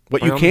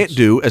 What you can't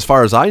do, as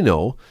far as I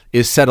know,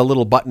 is set a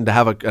little button to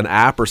have an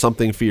app or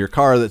something for your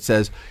car that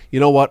says, you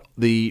know what,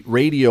 the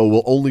radio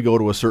will only go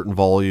to a certain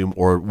volume,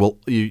 or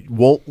it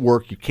won't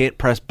work. You can't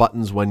press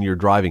buttons when you're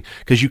driving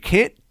because you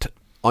can't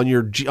on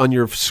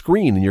your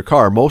screen in your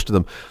car. Most of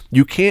them,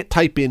 you can't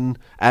type in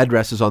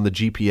addresses on the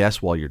GPS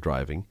while you're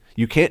driving.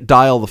 You can't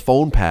dial the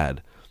phone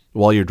pad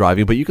while you're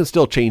driving, but you can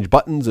still change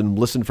buttons and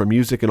listen for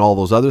music and all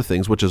those other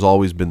things, which has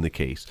always been the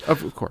case.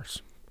 Of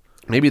course.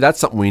 Maybe that's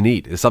something we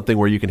need, is something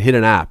where you can hit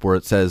an app where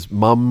it says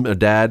mom or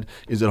dad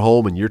is at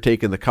home and you're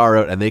taking the car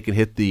out and they can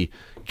hit the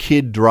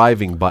kid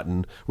driving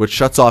button, which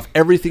shuts off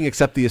everything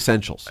except the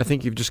essentials. I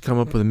think you've just come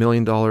up with $1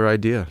 million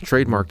idea.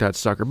 Trademark that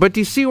sucker. But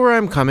do you see where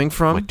I'm coming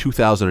from? My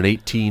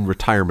 2018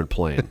 retirement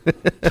plan.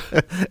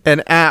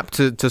 An app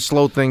to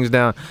slow things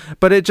down.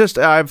 But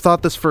I've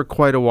thought this for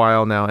quite a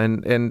while now,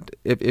 and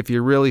if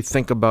you really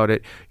think about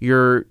it,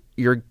 you're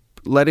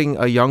letting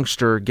a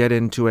youngster get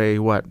into a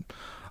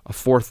a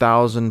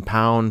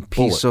 4,000-pound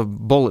piece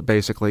of bullet,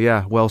 basically.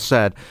 Yeah, well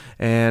said.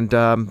 And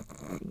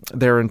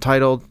they're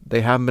entitled.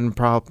 They haven't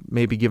been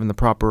maybe given the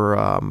proper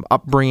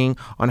upbringing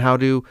on how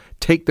to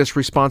take this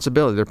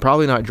responsibility. They're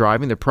probably not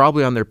driving. They're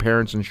probably on their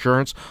parents'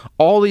 insurance.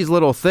 All these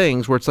little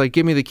things where it's like,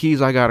 give me the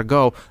keys, I got to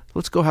go.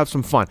 Let's go have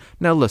some fun.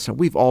 Now, listen,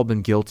 we've all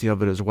been guilty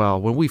of it as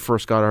well. When we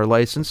first got our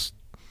license,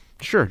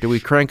 sure, did we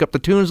crank up the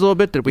tunes a little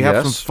bit? Did we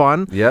have some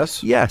fun?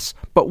 Yes. Yes.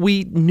 But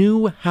we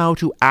knew how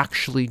to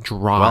actually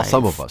drive. Well,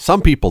 some of us.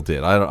 Some people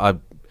did.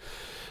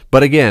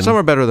 But again, some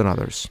are better than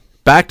others.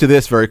 Back to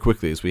this very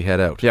quickly as we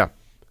head out. Yeah.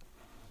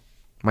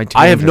 I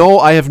don't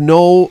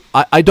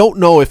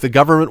know if the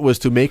government was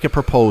to make a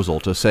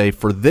proposal to say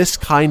for this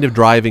kind of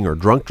driving or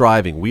drunk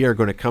driving, we are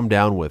going to come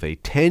down with a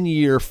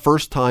 10-year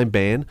first-time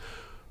ban.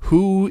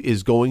 Who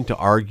is going to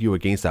argue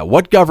against that?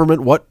 What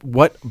government,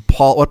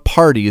 what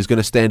party is going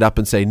to stand up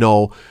and say,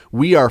 no,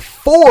 we are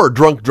for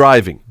drunk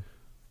driving?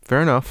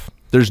 Fair enough.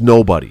 There's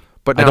nobody.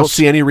 But I don't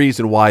see any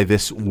reason why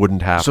this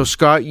wouldn't happen. So,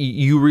 Scott,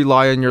 you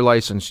rely on your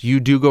license.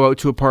 You do go out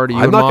to a party.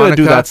 I'm not going to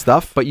do that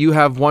stuff. But you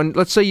have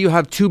let's say you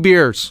have 2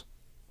 beers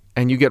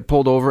and you get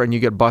pulled over and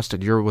you get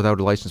busted. You're without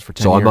a license for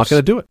 10 years. So I'm not going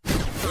to do it.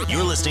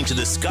 You're listening to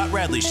The Scott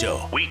Radley Show,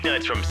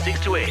 weeknights from 6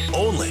 to 8,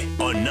 only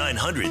on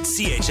 900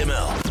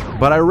 CHML.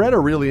 But I read a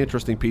really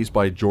interesting piece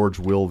by George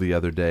Will the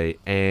other day,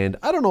 and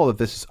I don't know that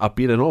this is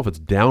upbeat. I don't know if it's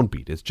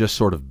downbeat. It's just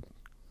sort of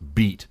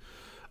beat.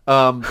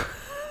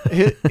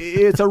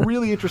 It's a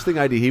really interesting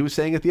idea. He was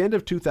saying at the end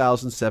of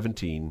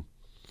 2017,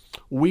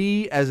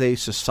 we as a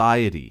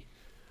society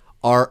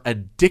are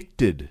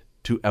addicted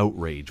to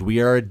outrage. We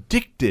are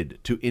addicted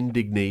to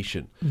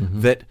indignation.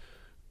 Mm-hmm. That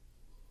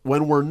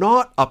when we're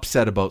not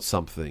upset about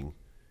something,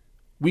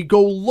 we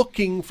go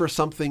looking for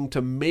something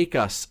to make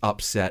us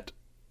upset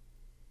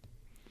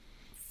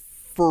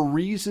for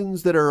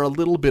reasons that are a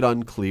little bit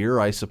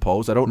unclear, I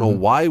suppose. I don't know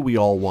why we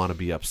all want to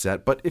be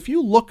upset, but if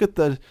you look at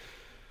the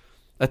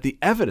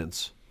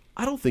evidence,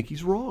 I don't think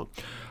he's wrong.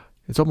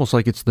 It's almost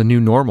like it's the new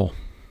normal.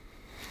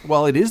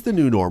 Well, it is the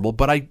new normal,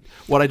 but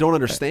what I don't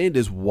understand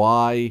is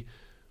why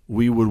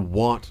we would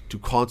want to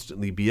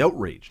constantly be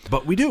outraged.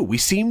 But we do. We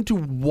seem to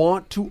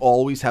want to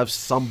always have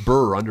some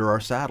burr under our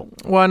saddle.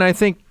 Well, and I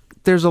think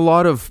there's a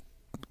lot of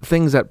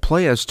things at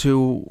play as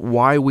to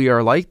why we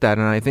are like that.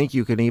 And I think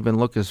you can even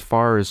look as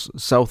far as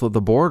south of the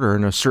border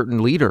and a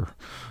certain leader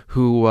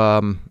who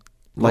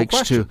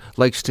likes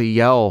to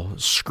yell,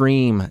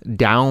 scream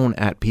down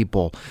at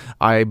people.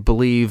 I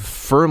believe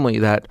firmly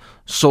that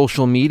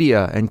social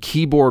media and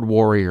keyboard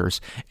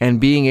warriors and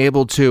being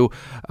able to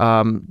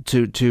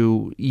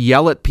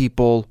yell at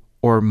people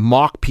or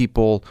mock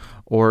people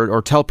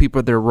or tell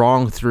people they're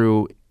wrong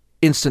through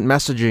instant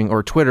messaging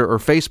or Twitter or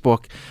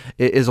Facebook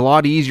is a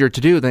lot easier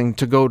to do than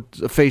to go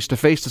face to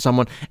face to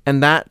someone,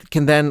 and that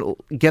can then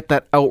get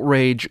that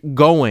outrage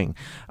going.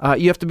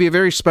 You have to be a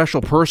very special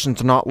person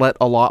to not let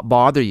a lot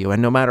bother you,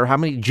 and no matter how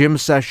many gym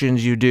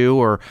sessions you do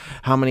or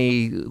how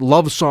many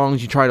love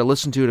songs you try to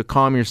listen to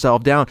calm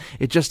yourself down,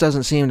 it just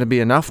doesn't seem to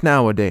be enough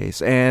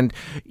nowadays. And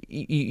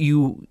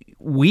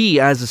we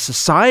as a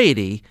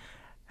society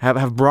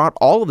have brought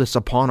all of this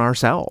upon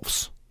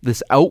ourselves.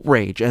 This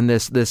outrage and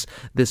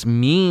this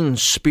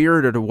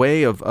mean-spirited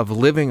way of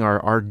living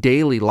our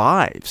daily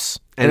lives.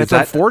 And it's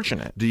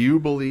unfortunate. Do you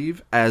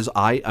believe,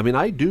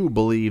 I do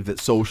believe that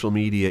social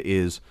media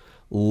is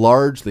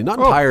largely, not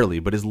entirely,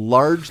 but is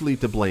largely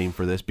to blame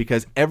for this,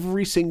 because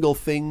every single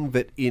thing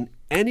that in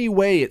any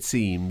way it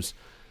seems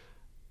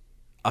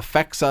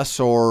affects us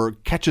or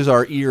catches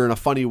our ear in a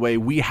funny way,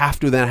 we have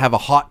to then have a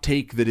hot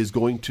take that is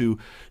going to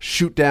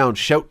shout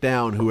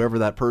down whoever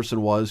that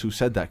person was who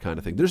said that kind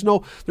of thing. There's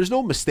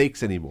no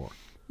mistakes anymore,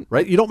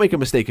 right? You don't make a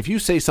mistake. If you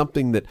say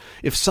something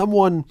if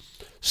someone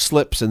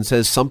slips and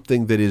says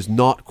something that is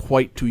not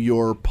quite to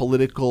your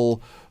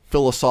political,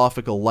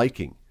 philosophical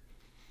liking,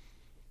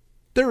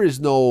 there is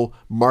no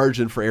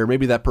margin for error.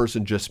 Maybe that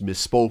person just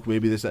misspoke.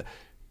 Maybe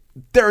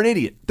they're an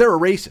idiot. They're a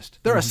racist.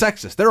 They're a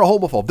sexist. They're a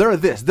homophobe. They're a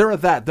this. They're a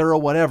that. They're a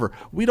whatever.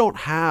 We don't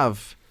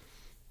have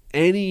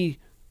any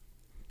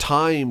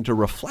time to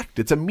reflect.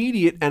 It's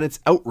immediate and it's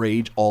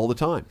outrage all the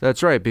time.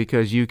 That's right,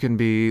 because you can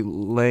be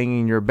laying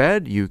in your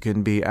bed, you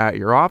can be at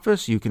your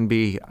office, you can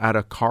be at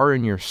a car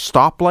in your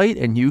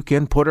stoplight, and you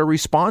can put a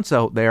response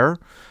out there.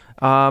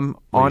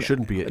 You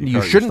shouldn't be at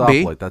your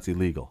stoplight. That's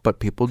illegal. But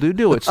people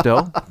do it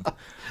still.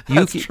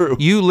 That's true.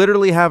 You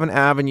literally have an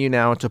avenue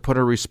now to put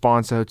a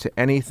response out to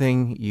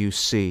anything you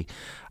see.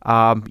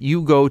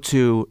 You go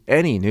to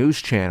any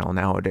news channel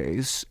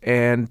nowadays,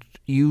 and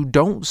you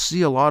don't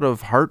see a lot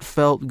of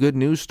heartfelt good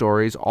news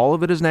stories. All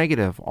of it is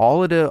negative.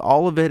 All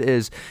of it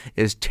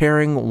is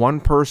tearing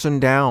one person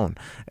down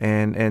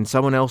and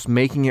someone else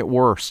making it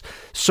worse.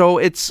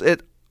 So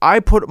I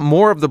put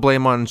more of the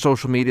blame on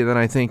social media than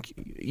I think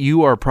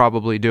you are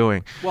probably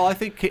doing. Well, I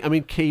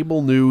think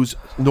cable news,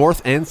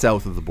 north and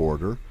south of the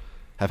border,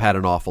 have had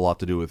an awful lot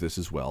to do with this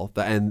as well.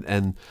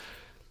 And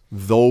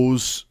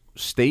those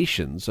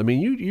stations,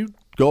 you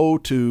go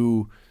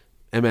to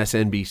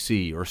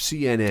MSNBC or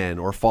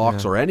CNN or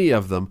Fox or any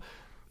of them,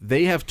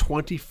 they have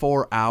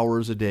 24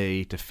 hours a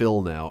day to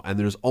fill now, and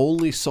there's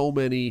only so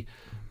many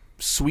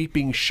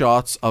sweeping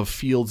shots of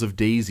fields of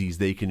daisies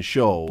they can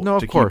show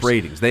to keep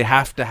ratings. They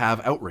have to have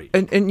outrage.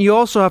 And you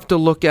also have to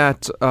look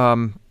at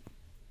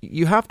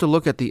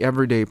the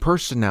everyday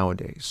person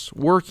nowadays,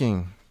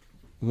 working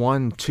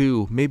 1,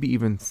 2, maybe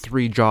even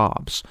 3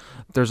 jobs.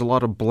 There's a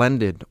lot of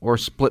blended or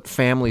split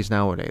families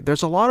nowadays.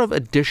 There's a lot of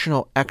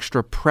additional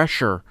extra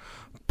pressure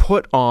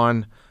put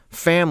on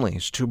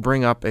families to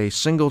bring up a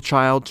single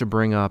child, to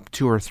bring up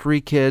 2 or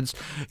 3 kids.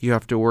 You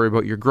have to worry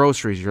about your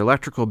groceries, your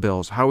electrical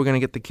bills. How are we going to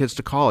get the kids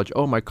to college?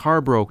 Oh, my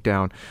car broke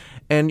down.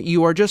 And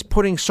you are just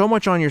putting so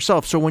much on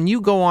yourself. So when you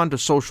go on to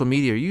social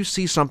media, you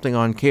see something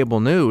on cable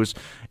news,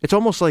 it's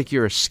almost like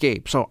your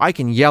escape. So I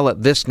can yell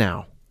at this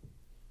now.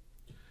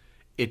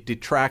 It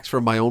detracts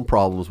from my own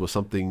problems with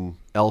something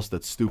else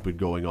that's stupid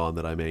going on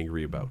that I'm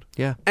angry about.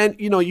 Yeah. And,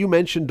 you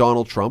mentioned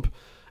Donald Trump,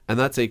 and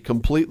that's a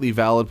completely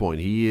valid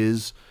point. He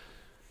is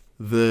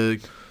I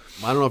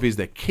don't know if he's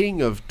the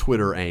king of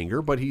Twitter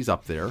anger, but he's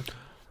up there.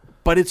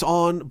 But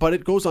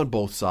it goes on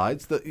both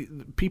sides.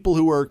 The people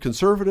who are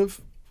conservative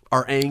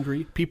are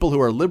angry. People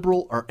who are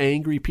liberal are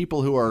angry.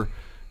 People who are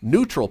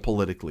neutral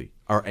politically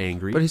are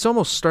angry. But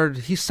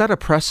he set a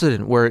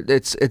precedent where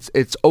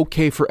it's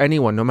okay for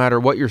anyone, no matter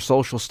what your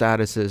social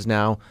status is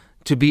now,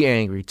 to be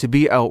angry, to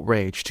be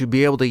outraged, to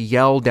be able to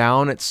yell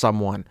down at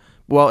someone.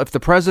 Well, if the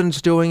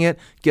president's doing it,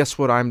 guess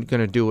what? I'm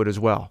going to do it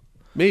as well.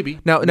 Maybe.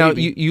 Now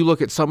you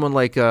look at someone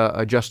like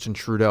Justin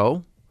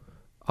Trudeau.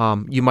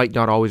 You might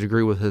not always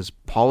agree with his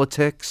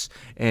politics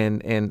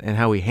and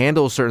how he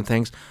handles certain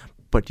things,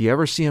 but do you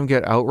ever see him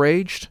get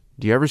outraged?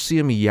 Do you ever see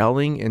him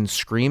yelling and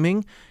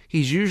screaming?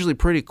 He's usually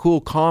pretty cool,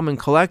 calm, and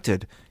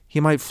collected. He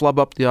might flub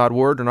up the odd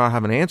word or not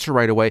have an answer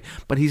right away,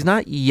 but he's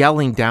not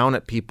yelling down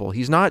at people.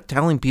 He's not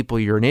telling people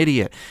you're an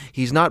idiot.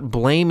 He's not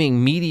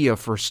blaming media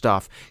for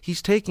stuff.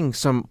 He's taking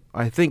some,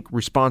 I think,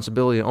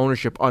 responsibility and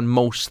ownership on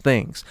most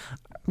things.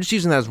 I'm just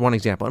using that as one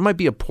example. It might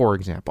be a poor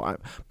example,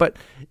 but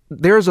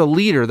there's a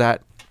leader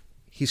that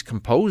he's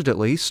composed at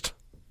least.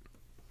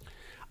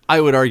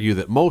 I would argue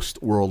that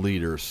most world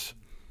leaders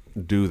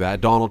do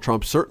that. Donald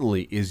Trump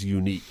certainly is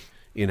unique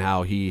in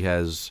how he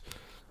has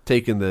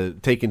taken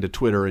to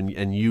Twitter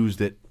and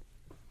used it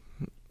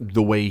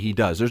the way he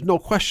does. There's no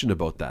question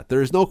about that.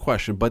 There is no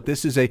question. But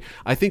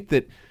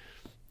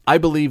I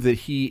believe that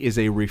he is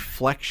a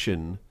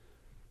reflection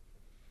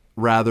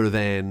rather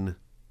than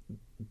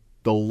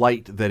the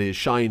light that is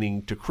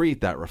shining to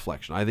create that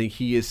reflection. I think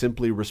he is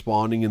simply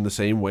responding in the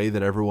same way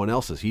that everyone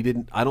else is.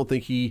 I don't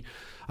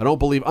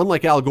believe,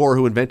 unlike Al Gore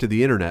who invented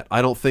the internet,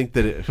 I don't think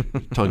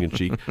that tongue in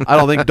cheek, I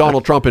don't think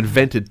Donald Trump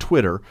invented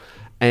Twitter,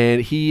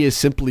 and he is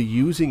simply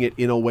using it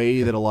in a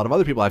way that a lot of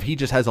other people have. He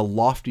just has a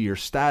loftier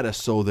status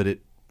so that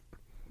it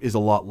is a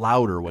lot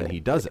louder when he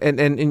does it.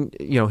 And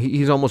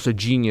he's almost a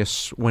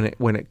genius when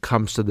it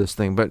comes to this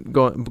thing. But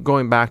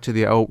going back to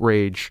the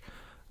outrage,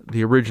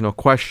 the original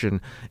question,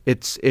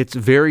 it's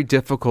very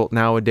difficult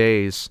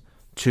nowadays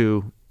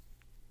to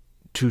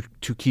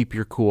keep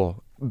your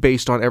cool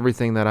based on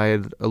everything that I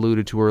had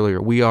alluded to earlier.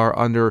 We are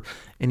under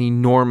an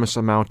enormous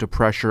amount of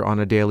pressure on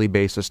a daily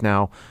basis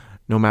now,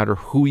 no matter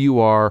who you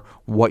are,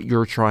 what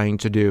you're trying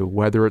to do,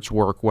 whether it's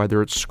work,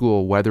 whether it's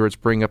school, whether it's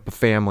bring up a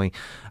family.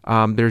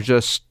 There's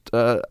just,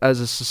 as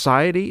a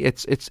society,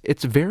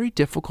 it's very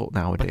difficult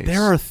nowadays. But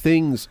there are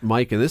things,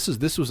 Mike, and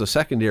this was a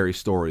secondary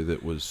story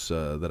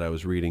that I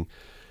was reading.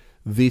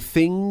 The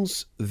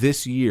things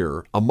this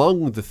year,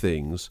 among the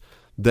things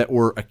that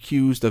were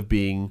accused of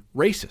being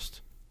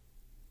racist.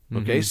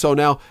 Okay, Mm-hmm. so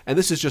now, and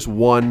this is just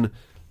one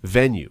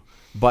venue,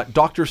 but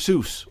Dr.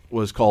 Seuss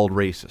was called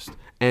racist,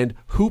 and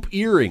hoop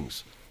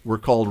earrings were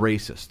called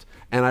racist.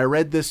 And I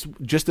read this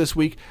just this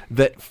week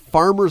that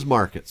farmers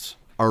markets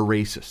are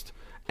racist.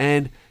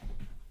 And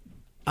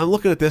I'm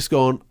looking at this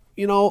going,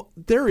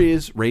 there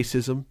is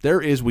racism.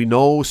 We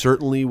know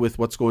certainly with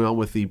what's going on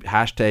with the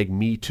hashtag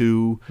Me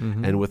Too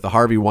and with the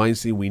Harvey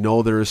Weinstein, we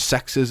know there is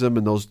sexism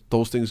and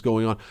those things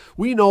going on.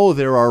 We know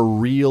there are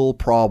real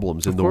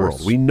problems in the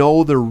world. We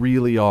know there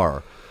really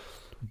are.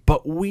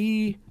 But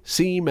we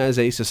seem as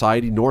a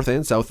society, north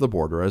and south of the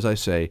border, as I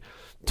say,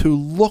 to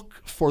look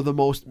for the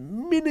most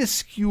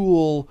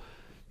minuscule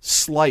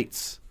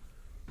slights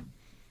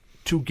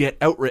to get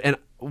outraged. And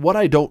what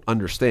I don't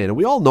understand, and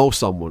we all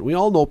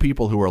know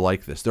people who are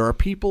like this. There are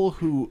people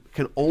who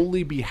can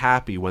only be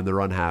happy when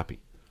they're unhappy.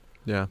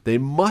 Yeah. They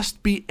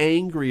must be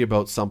angry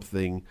about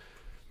something.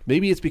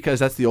 Maybe it's because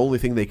that's the only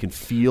thing they can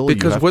feel.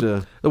 Because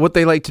what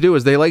they like to do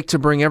is they like to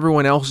bring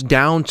everyone else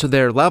down to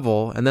their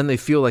level, and then they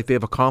feel like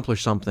they've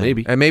accomplished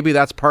something. And maybe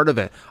that's part of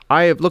it.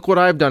 Look what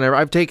I've done.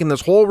 I've taken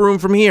this whole room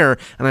from here,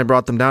 and I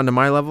brought them down to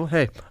my level.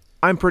 Hey,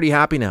 I'm pretty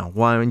happy now.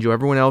 Mind you,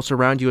 everyone else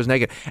around you is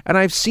negative. And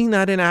I've seen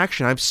that in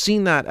action. I've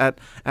seen that at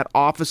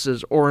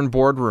offices or in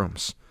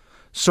boardrooms.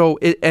 So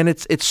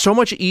it's so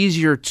much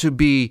easier to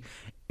be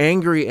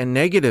angry and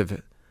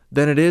negative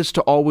than it is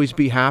to always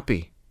be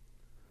happy.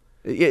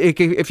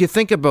 If you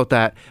think about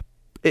that,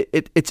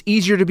 it's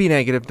easier to be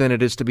negative than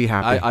it is to be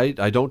happy.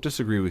 I don't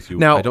disagree with you.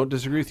 Now, I don't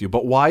disagree with you.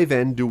 But why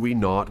then do we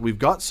not? We've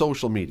got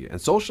social media. And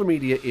social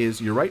media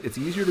is, you're right, it's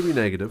easier to be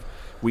negative.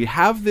 We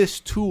have this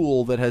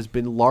tool that has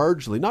been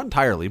largely, not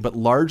entirely, but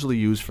largely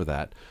used for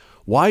that.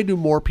 Why do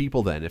more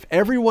people then, if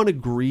everyone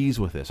agrees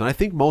with this, and I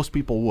think most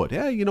people would,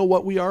 yeah, you know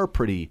what, we are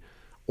pretty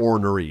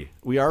ornery.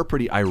 We are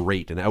pretty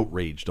irate and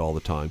outraged all the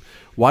time.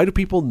 Why do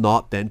people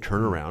not then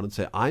turn around and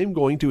say, I'm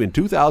going to, in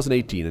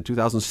 2018 and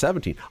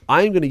 2017,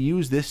 I'm going to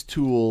use this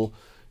tool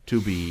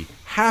to be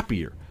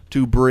happier,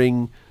 to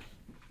bring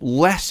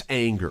less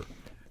anger.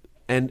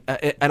 And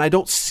I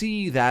don't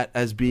see that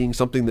as being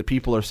something that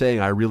people are saying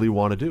I really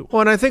want to do.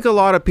 Well, and I think a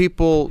lot of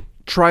people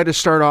try to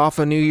start off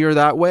a new year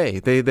that way.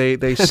 They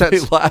set they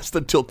last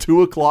until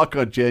 2:00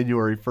 on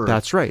January 1st.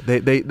 That's right.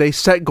 They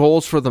set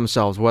goals for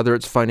themselves, whether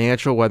it's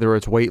financial, whether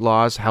it's weight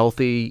loss,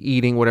 healthy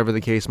eating, whatever the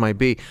case might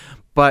be.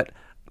 But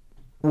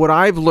what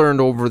I've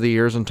learned over the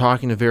years and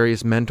talking to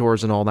various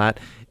mentors and all that,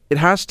 it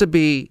has to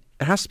be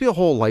a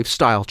whole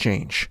lifestyle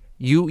change.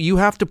 You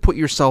have to put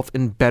yourself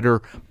in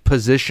better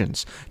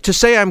positions. To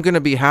say I'm going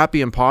to be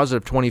happy and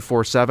positive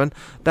 24/7,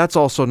 that's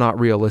also not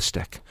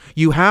realistic.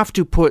 You have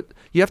to put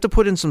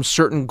in some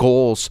certain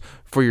goals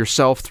for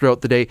yourself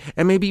throughout the day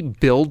and maybe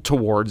build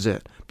towards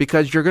it,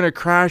 because you're going to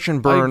crash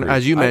and burn,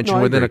 as you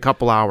mentioned, within a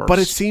couple hours. But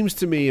it seems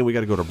to me, and we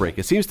got to go to break,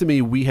 it seems to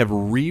me we have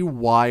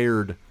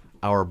rewired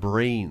our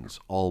brains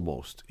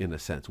almost, in a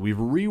sense. We've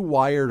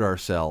rewired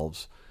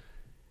ourselves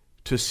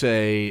to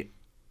say,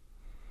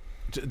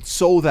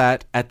 so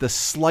that at the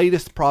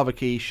slightest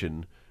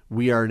provocation,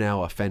 we are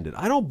now offended.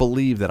 I don't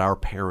believe that our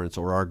parents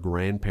or our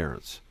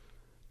grandparents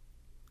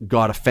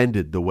got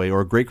offended the way,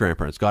 or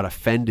great-grandparents got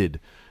offended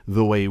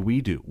the way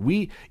we do.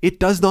 It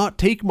does not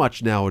take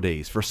much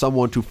nowadays for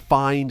someone to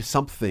find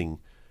something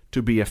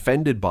to be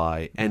offended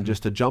by and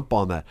just to jump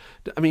on that.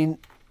 I mean,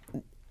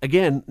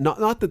 again,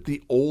 not that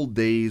the old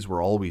days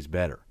were always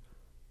better.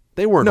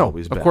 They weren't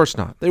always better. Of course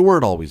not. They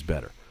weren't always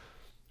better.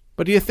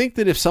 But do you think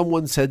that if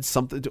someone said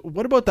something,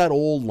 what about that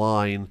old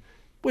line,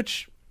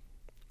 which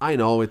I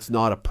know it's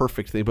not a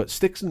perfect thing, but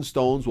sticks and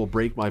stones will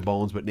break my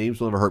bones, but names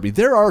will never hurt me.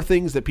 There are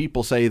things that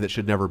people say that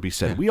should never be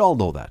said. Yeah. We all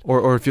know that.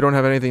 Or if you don't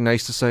have anything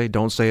nice to say,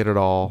 don't say it at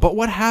all. But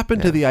what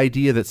happened to the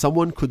idea that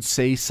someone could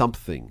say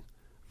something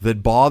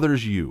that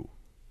bothers you,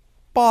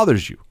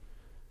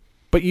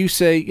 but you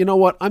say, you know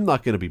what, I'm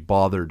not going to be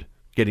bothered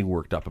getting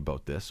worked up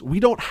about this. We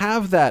don't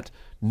have that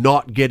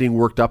not getting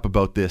worked up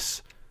about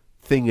this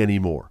thing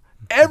anymore.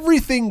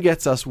 Everything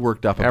gets us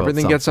worked up about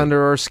Everything something. gets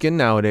under our skin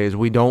nowadays.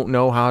 We don't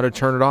know how to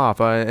turn it off.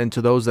 And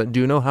to those that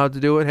do know how to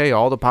do it, hey,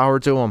 all the power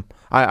to them.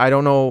 I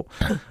don't know.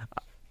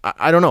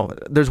 I don't know.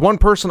 There's one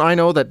person I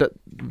know that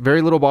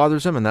very little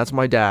bothers him, and that's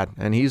my dad.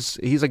 And he's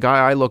a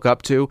guy I look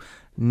up to.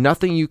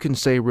 Nothing you can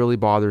say really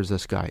bothers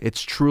this guy.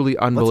 It's truly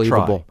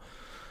unbelievable. Let's try.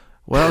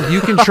 Well, you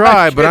can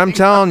try, but I'm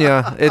telling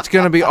you, it's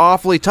going to be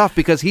awfully tough,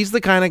 because he's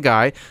the kind of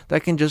guy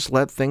that can just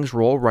let things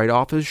roll right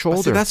off his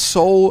shoulder. See, that's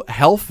so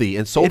healthy,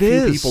 and so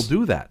few people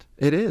do that.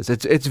 It is.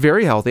 It's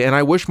very healthy, and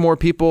I wish more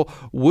people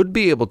would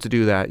be able to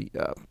do that.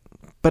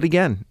 But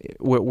again,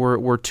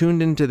 we're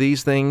tuned into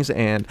these things,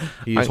 and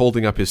he's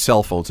holding up his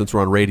cell phone since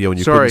we're on radio, and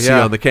you couldn't see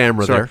on the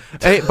camera there.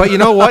 Hey, but you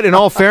know what? In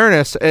all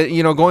fairness,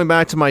 going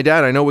back to my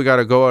dad, I know we got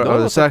to go out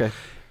of the sec. Okay.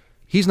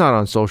 He's not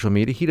on social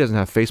media. He doesn't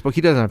have Facebook.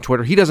 He doesn't have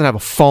Twitter. He doesn't have a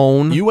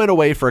phone. You went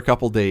away for a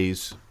couple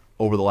days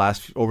over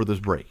this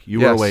break. You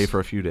were away for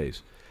a few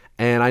days.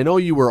 And I know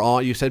you were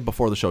on, you said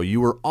before the show,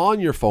 you were on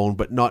your phone,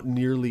 but not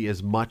nearly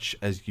as much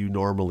as you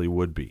normally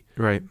would be.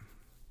 Right.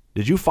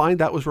 Did you find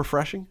that was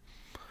refreshing?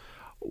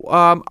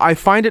 I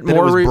find it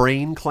more... It was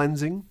brain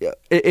cleansing?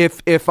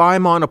 If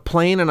I'm on a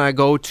plane and I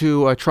go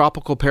to a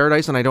tropical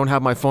paradise and I don't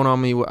have my phone on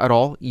me at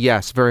all,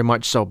 yes, very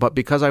much so. But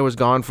because I was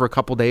gone for a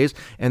couple days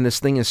and this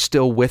thing is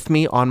still with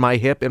me on my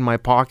hip, in my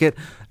pocket,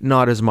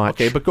 not as much.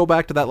 Okay, but go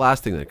back to that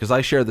last thing then, because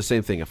I share the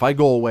same thing. If I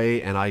go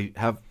away and I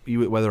have,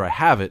 whether I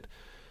have it,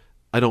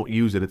 I don't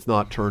use it, it's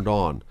not turned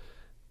on.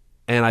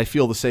 And I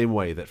feel the same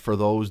way, that for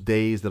those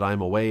days that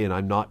I'm away and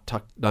I'm not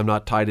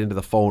tied into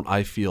the phone,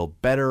 I feel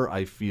better.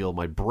 I feel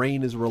my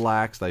brain is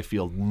relaxed. I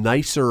feel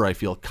nicer. I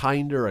feel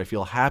kinder. I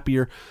feel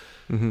happier.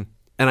 Mm-hmm.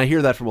 And I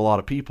hear that from a lot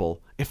of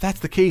people. If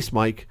that's the case,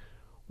 Mike,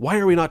 why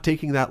are we not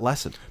taking that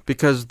lesson?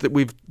 Because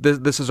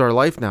this is our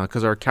life now,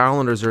 because our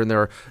calendars are in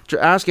there.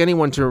 Ask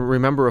anyone to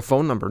remember a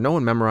phone number. No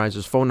one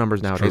memorizes phone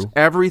numbers nowadays. True.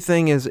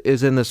 Everything is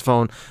in this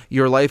phone.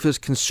 Your life is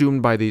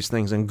consumed by these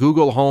things. And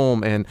Google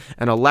Home and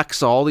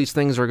Alexa, all these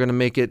things are going to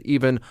make it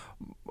even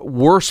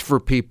worse for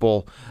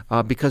people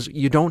because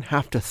you don't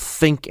have to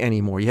think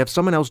anymore. You have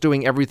someone else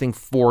doing everything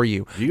for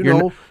you. Do you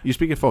know, you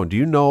speak of phone, do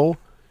you know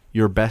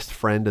your best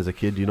friend as a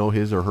kid? Do you know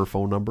his or her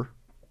phone number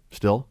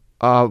still?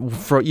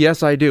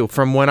 Yes, I do.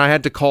 From when I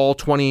had to call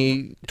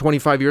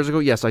 25 years ago,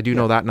 yes, I do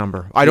know that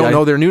number. I don't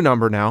know their new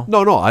number now.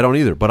 No, I don't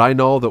either. But I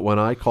know that when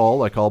I call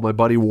my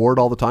buddy Ward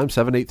all the time,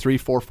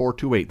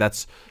 783-4428.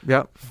 That's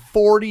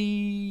 40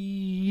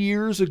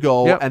 years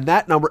ago. Yep. And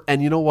that number,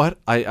 and you know what?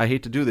 I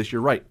hate to do this.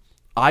 You're right.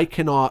 I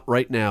could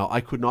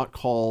not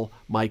call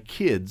my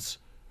kids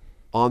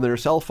on their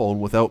cell phone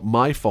without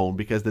my phone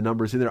because the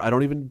number's in there. I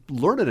don't even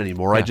learn it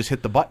anymore. I just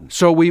hit the button.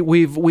 So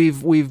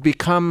we've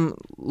become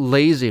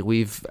lazy.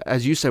 We've,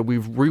 as you said,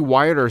 we've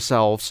rewired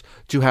ourselves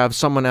to have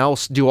someone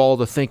else do all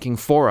the thinking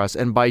for us.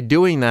 And by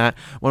doing that,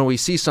 when we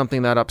see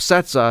something that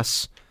upsets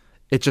us,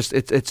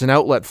 it's an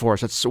outlet for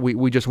us.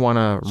 We just want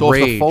to So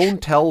rage. if the phone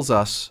tells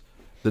us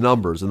the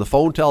numbers and the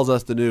phone tells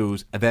us the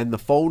news, and then the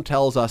phone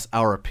tells us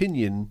our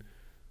opinion,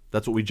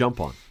 that's what we jump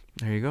on.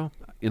 There you go.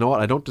 You know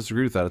what? I don't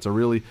disagree with that.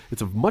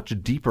 It's a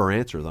much deeper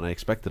answer than I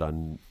expected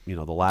on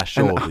the last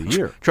show of the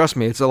year. Trust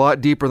me, it's a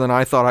lot deeper than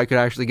I thought I could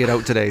actually get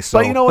out today. So.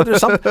 But you know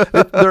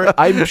what?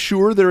 I'm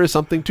sure there is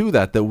something to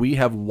that we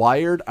have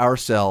wired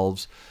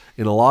ourselves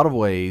in a lot of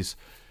ways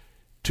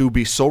to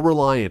be so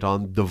reliant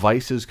on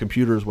devices,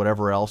 computers,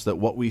 whatever else, that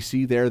what we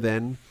see there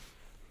then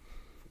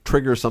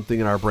triggers something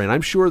in our brain.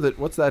 I'm sure that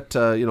the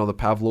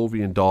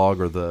Pavlovian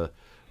dog or the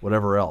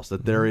whatever else,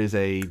 that there is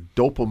a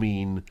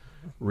dopamine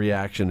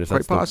reaction, if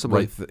that's Quite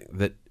possibly. the right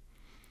thing,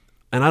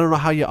 and I don't know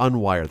how you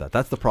unwire that.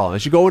 That's the problem.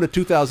 As you go into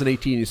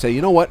 2018, you say,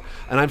 you know what?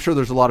 And I'm sure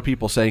there's a lot of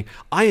people saying,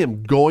 I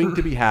am going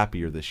to be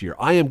happier this year.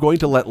 I am going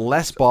to let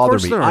less bother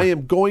me. I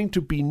am going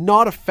to be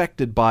not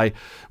affected by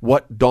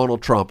what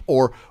Donald Trump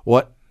or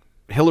what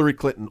Hillary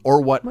Clinton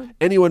or what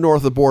anyone north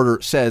of the border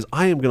says.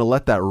 I am going to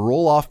let that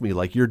roll off me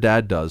like your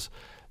dad does.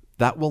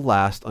 That will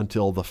last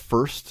until the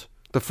first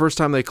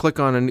time they click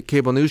on a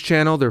cable news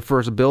channel, their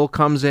first bill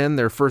comes in,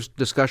 their first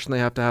discussion they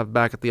have to have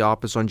back at the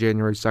office on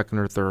January 2nd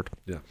or 3rd.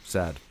 Yeah,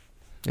 sad.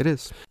 It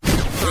is.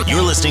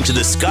 You're listening to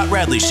The Scott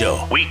Radley Show,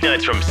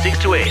 weeknights from 6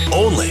 to 8,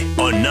 only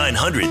on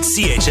 900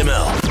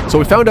 CHML. So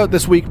we found out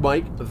this week,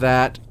 Mike,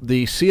 that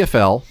the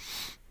CFL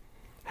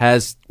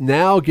has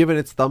now given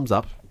its thumbs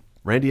up.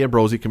 Randy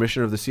Ambrosie,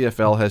 commissioner of the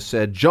CFL, has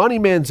said Johnny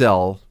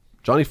Manziel,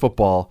 Johnny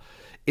Football,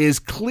 is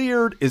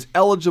cleared, is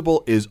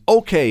eligible, is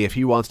okay if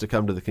he wants to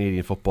come to the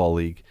Canadian Football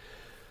League.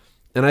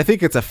 And I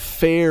think it's a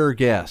fair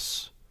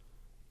guess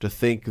to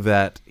think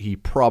that he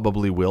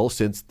probably will,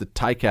 since the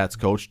Ticats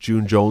coach,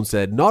 June Jones,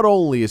 said not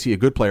only is he a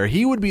good player,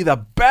 he would be the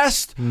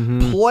best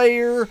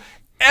player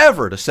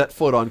ever to set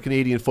foot on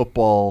Canadian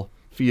football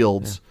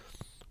fields,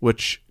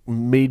 which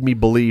made me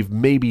believe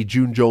maybe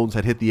June Jones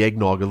had hit the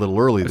eggnog a little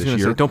early this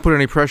year. Don't put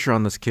any pressure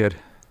on this kid.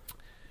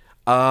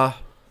 Are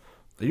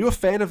you a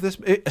fan of this?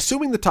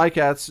 Assuming the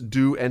Ticats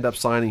do end up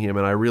signing him,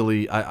 and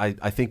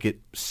I think it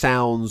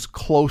sounds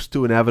close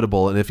to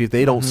inevitable, and if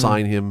they don't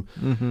sign him,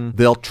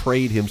 they'll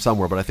trade him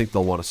somewhere, but I think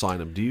they'll want to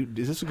sign him.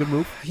 Is this a good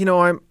move?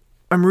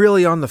 I'm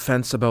really on the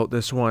fence about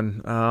this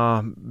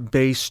one,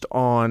 based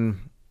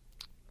on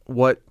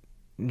what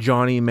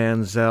Johnny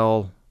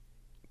Manziel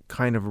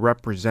kind of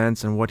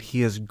represents and what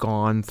he has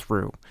gone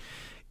through.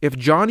 If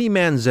Johnny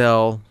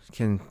Manziel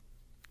can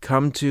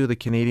come to the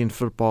Canadian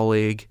Football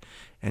League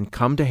and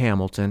come to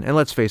Hamilton, and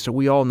let's face it,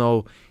 we all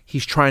know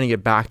he's trying to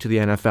get back to the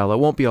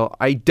NFL.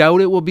 I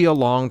doubt it will be a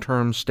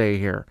long-term stay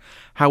here.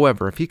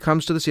 However, if he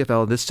comes to the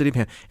CFL, this city of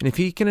Hamilton, and if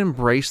he can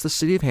embrace the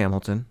city of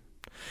Hamilton,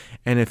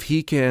 and if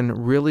he can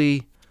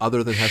really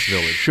other than Hess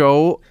Village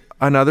show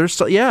another,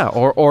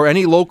 or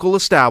any local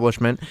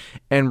establishment,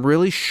 and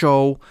really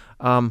show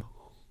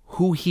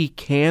who he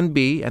can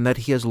be and that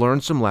he has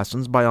learned some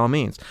lessons, by all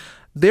means.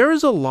 There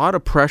is a lot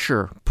of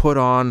pressure put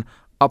on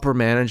upper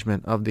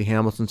management of the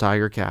Hamilton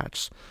Tiger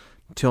Cats,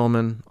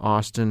 Tillman,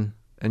 Austin,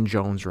 and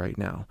Jones right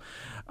now,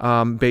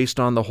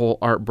 based on the whole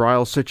Art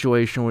Briles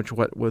situation,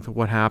 with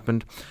what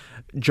happened.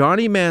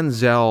 Johnny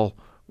Manziel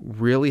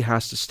really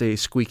has to stay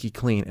squeaky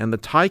clean, and the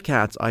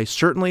Ticats, I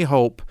certainly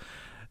hope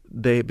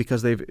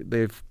because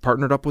they've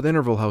partnered up with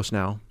Interval House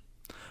now.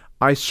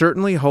 I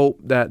certainly hope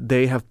that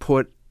they have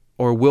put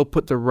or will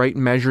put the right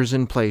measures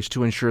in place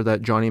to ensure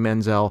that Johnny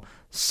Manziel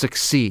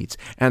succeeds.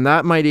 And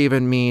that might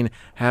even mean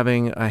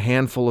having a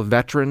handful of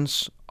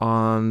veterans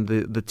on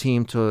the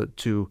team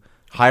to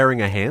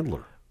hiring a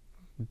handler,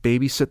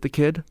 babysit the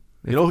kid.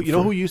 You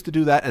know who used to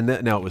do that, and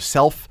now it was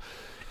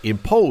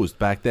self-imposed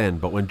back then.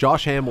 But when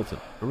Josh Hamilton,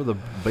 remember the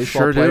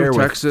baseball player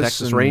with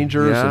Texas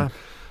Rangers,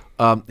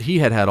 he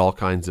had all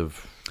kinds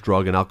of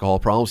drug and alcohol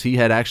problems. He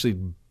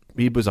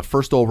was a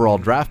first overall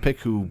draft pick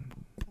who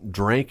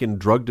drank and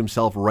drugged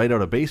himself right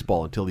out of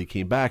baseball until he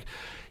came back.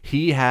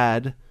 He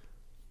had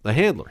a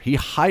handler. He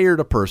hired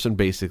a person,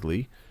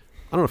 basically.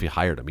 I don't know if he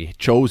hired him. He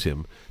chose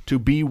him to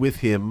be with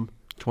him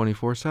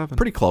 24/7.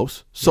 Pretty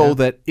close. So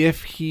that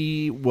if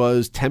he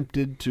was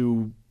tempted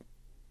to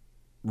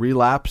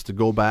relapse, to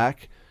go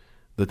back,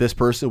 that this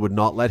person would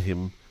not let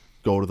him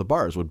go to the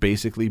bars, would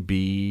basically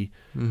be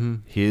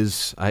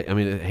his, I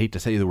hate to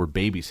say the word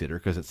babysitter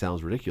because it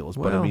sounds ridiculous,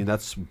 but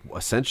that's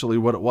essentially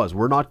what it was.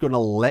 We're not going to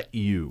let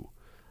you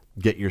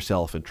get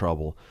yourself in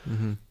trouble.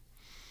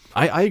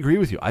 I agree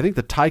with you. I think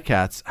the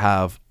Ticats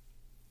have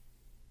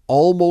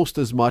almost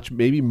as much,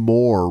 maybe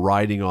more,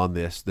 riding on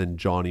this than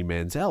Johnny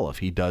Manziel if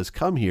he does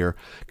come here,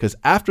 because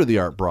after the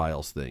Art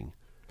Briles thing,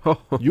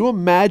 you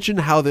imagine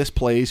how this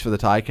plays for the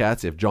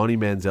Ticats if Johnny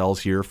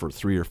Manziel's here for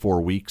 3 or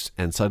 4 weeks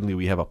and suddenly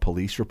we have a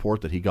police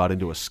report that he got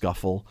into a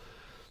scuffle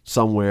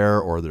somewhere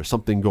or there's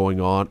something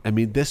going on. I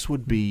mean, this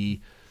would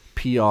be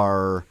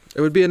PR.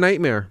 It would be a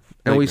nightmare.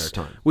 And nightmare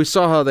time. we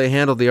saw how they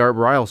handled the Art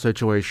Briles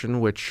situation,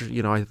 which,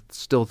 I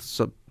still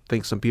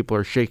think some people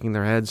are shaking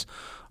their heads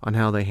on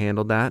how they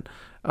handled that.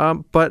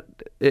 But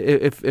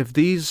if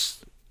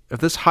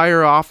this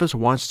higher office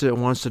wants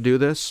to do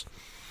this,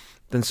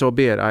 then so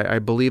be it. I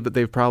believe that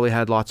they've probably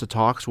had lots of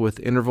talks with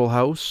Interval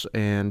House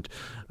and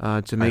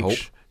to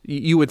make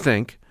you would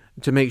think,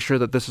 to make sure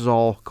that this is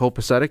all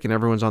copacetic and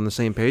everyone's on the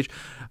same page.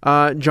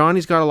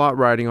 Johnny's got a lot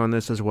riding on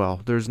this as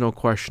well. There's no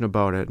question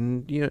about it.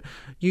 And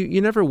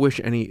you never wish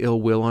any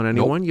ill will on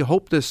anyone.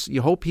 Nope.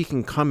 You hope he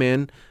can come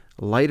in,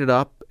 light it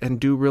up, and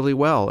do really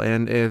well.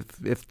 And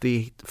if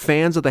the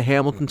fans of the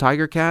Hamilton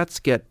Tiger Cats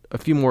get a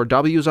few more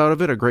W's out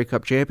of it, a Grey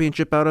Cup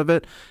championship out of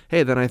it,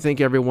 hey, then I think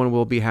everyone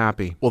will be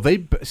happy. Well,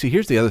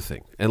 here's the other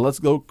thing, and let's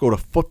go to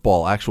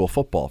football, actual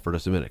football, for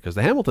just a minute, because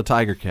the Hamilton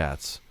Tiger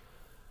Cats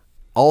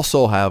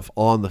also have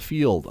on the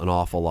field an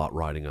awful lot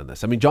riding on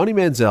this. I mean, Johnny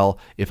Manziel,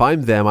 if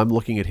I'm them, I'm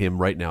looking at him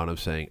right now and I'm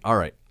saying, all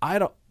right,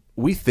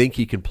 we think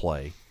he can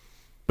play,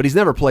 but he's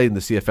never played in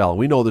the CFL. And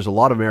we know there's a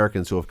lot of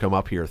Americans who have come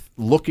up here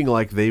looking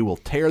like they will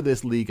tear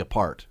this league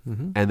apart,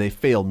 and they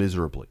fail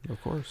miserably.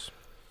 Of course.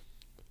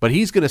 But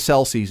he's going to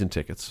sell season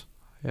tickets.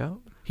 Yeah.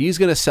 He's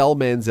going to sell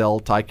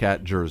Manziel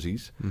Ticat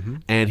jerseys,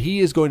 and he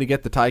is going to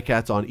get the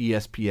Ticats on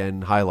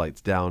ESPN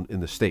highlights down in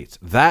the States.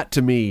 That,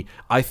 to me,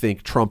 I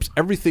think trumps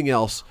everything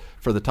else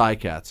for the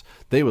Ticats.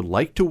 They would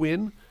like to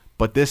win,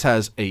 but this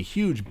has a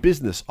huge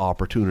business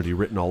opportunity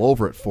written all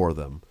over it for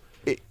them.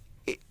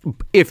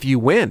 If you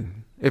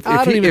win.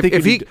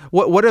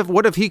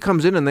 What if he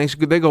comes in and they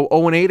go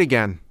 0-8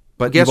 again?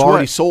 But guess you've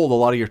already what? sold a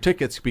lot of your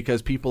tickets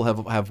because people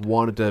have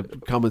wanted to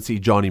come and see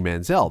Johnny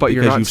Manziel. But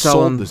you're not you've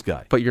selling sold this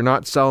guy. But you're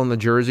not selling the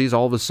jerseys.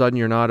 All of a sudden,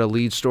 you're not a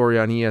lead story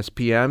on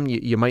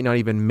ESPN. You might not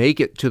even make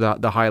it to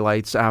the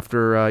highlights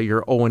after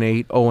you're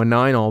 0-8,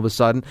 0-9 all of a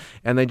sudden,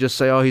 and they just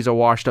say, "Oh, he's a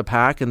washed-up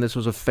hack," and this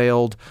was a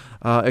failed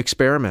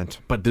experiment.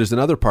 But there's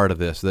another part of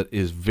this that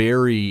is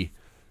very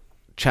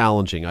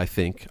challenging. I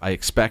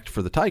expect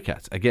for the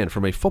Ticats, again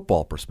from a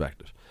football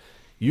perspective.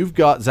 You've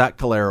got Zach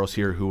Caleros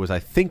here, who was, I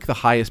think, the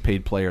highest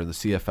paid player in the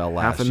CFL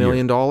last year.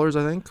 $500,000,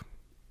 I think.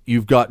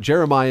 You've got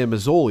Jeremiah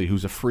Mazzoli,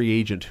 who's a free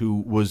agent,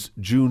 who was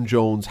June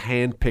Jones'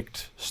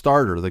 hand-picked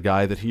starter, the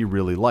guy that he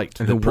really liked,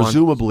 that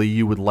presumably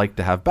you would like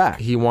to have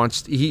back. He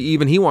wants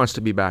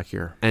to be back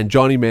here. And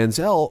Johnny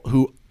Manziel,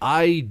 who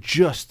I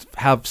just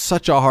have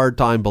such a hard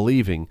time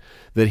believing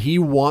that he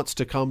wants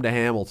to come to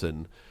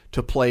Hamilton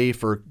to play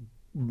for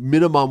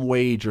minimum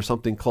wage or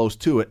something close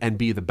to it and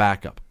be the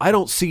backup. I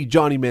don't see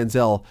Johnny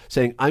Manziel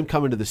saying, I'm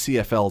coming to the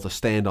CFL to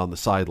stand on the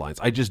sidelines.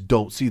 I just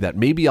don't see that.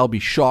 Maybe I'll be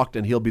shocked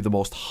and he'll be the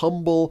most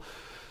humble,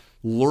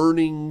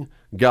 learning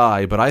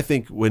guy, but I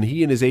think when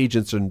he and his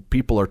agents and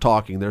people are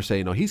talking, they're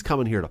saying, no, he's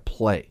coming here to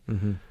play.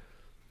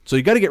 So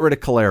you got to get rid of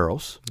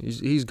Caleros.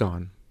 He's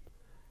gone.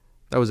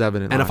 That was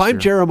evident. And if I'm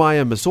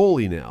Jeremiah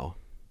Mazzoli now,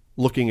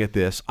 looking at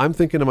this, I'm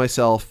thinking to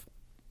myself,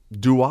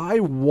 do I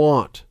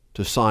want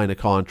to sign a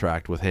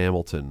contract with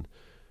Hamilton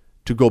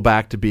to go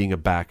back to being a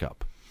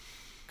backup?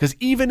 Because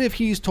even if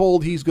he's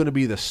told he's going to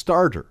be the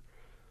starter,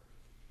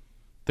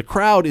 the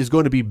crowd is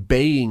going to be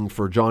baying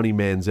for Johnny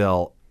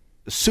Manziel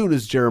as soon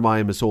as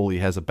Jeremiah Mazzoli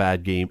has a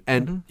bad game.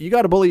 And you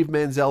got to believe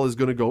Manziel is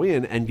going to go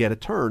in and get a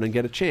turn and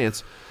get a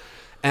chance.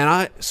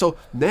 So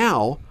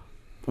now,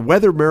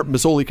 whether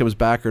Mazzoli comes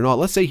back or not,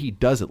 let's say he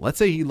doesn't. Let's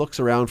say he looks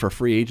around for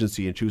free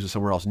agency and chooses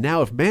somewhere else.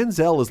 Now, if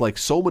Manziel is like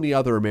so many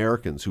other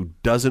Americans who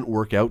doesn't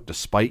work out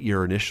despite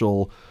your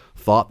initial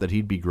thought that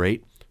he'd be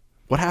great,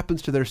 what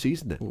happens to their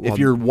season then? If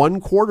your one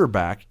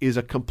quarterback is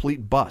a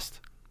complete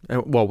bust,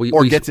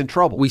 gets in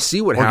trouble,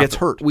 gets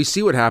hurt. We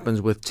see what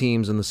happens with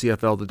teams in the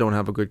CFL that don't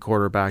have a good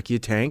quarterback. You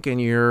tank and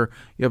you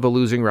have a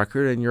losing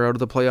record and you're out of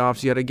the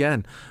playoffs yet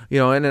again.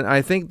 And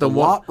I think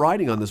lot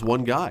riding on this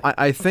one guy.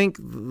 I think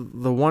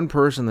the one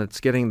person that's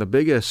getting the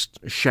biggest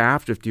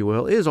shaft, if you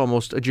will, is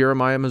almost a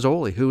Jeremiah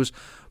Mazzoli, who's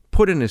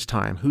put in his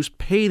time, who's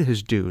paid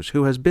his dues,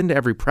 who has been to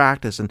every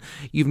practice, and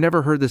you've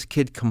never heard this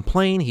kid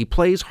complain. He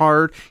plays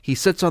hard, he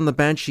sits on the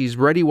bench, he's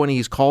ready when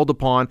he's called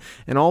upon,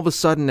 and all of a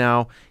sudden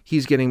now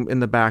he's getting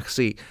in the back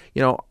seat.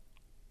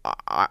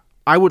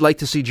 I would like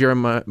to see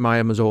Jeremiah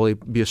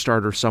Mazzoli be a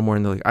starter somewhere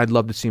in the league. I'd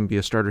love to see him be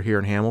a starter here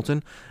in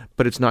Hamilton,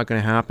 but it's not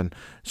going to happen.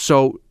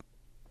 So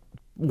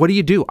what do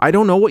you do? I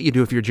don't know what you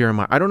do if you're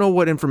Jeremiah. I don't know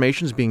what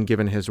information is being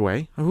given his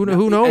way.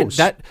 Who knows?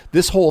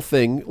 This whole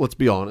thing, let's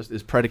be honest,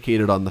 is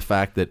predicated on the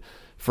fact that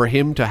for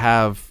him to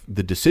have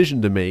the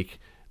decision to make,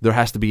 there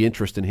has to be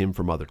interest in him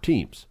from other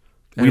teams.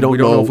 We don't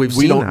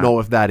know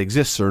if that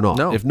exists or not.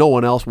 No. If no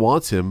one else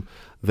wants him,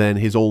 then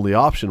his only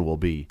option will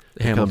be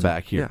to Hamilton. come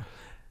back here. Yeah.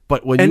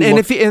 But when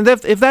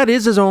if that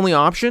is his only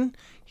option,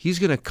 he's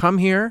going to come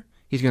here.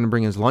 He's going to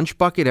bring his lunch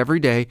bucket every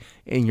day,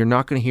 and you're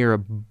not going to hear a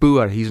boo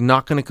at it. He's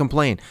not going to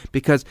complain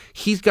because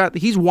he's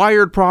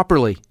wired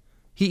properly.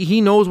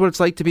 He knows what it's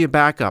like to be a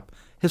backup.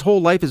 His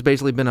whole life has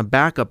basically been a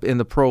backup in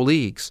the pro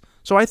leagues.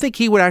 So I think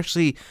he would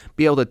actually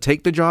be able to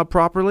take the job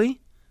properly,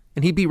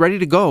 and he'd be ready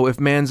to go if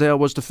Manziel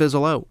was to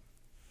fizzle out.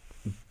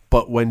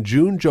 But when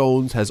June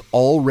Jones has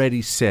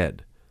already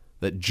said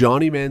that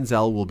Johnny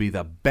Manziel will be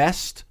the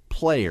best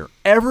player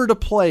ever to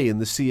play in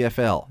the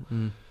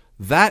CFL.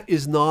 That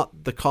is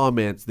not the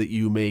comments that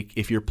you make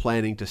if you're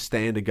planning to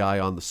stand a guy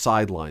on the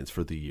sidelines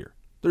for the year.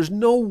 There's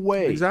no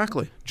way.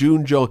 Exactly.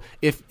 June Jones,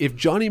 if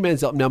Johnny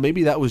Manziel, now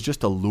maybe that was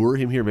just to lure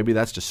him here, maybe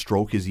that's to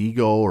stroke his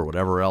ego or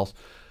whatever else.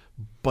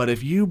 But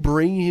if you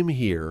bring him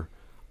here,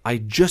 I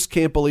just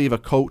can't believe a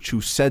coach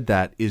who said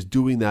that is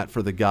doing that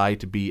for the guy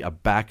to be a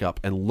backup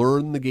and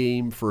learn the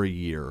game for a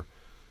year.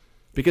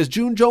 Because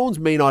June Jones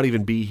may not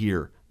even be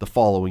here the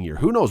following year.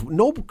 Who knows?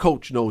 No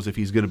coach knows if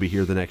he's going to be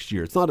here the next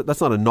year.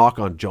 That's not a knock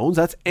on Jones.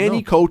 That's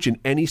any coach in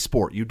any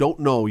sport. You don't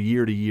know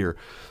year to year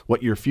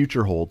what your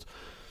future holds.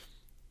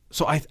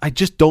 So I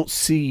just don't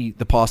see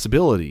the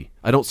possibility.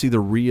 I don't see the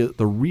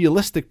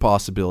realistic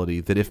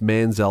possibility that if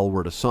Manziel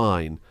were to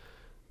sign,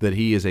 that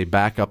he is a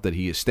backup, that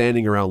he is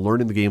standing around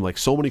learning the game like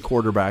so many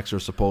quarterbacks are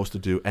supposed to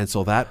do. And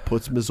so that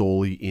puts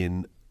Mazzoli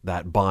in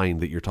that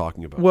bind that you're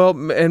talking about. Well,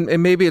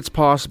 and maybe it's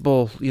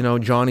possible,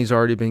 Johnny's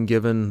already been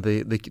given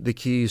the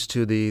keys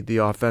to the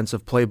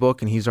offensive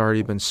playbook, and he's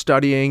already been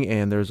studying,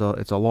 and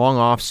it's a long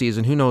off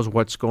season. Who knows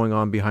what's going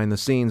on behind the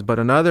scenes? But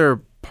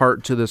another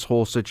part to this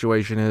whole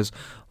situation is,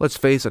 let's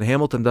face it,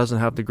 Hamilton doesn't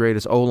have the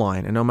greatest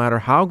O-line, and no matter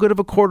how good of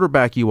a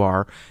quarterback you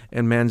are,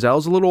 and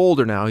Manziel's a little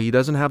older now, he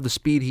doesn't have the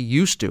speed he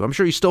used to. I'm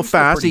sure he's still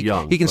fast. He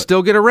can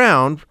still get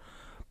around,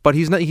 but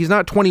he's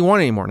not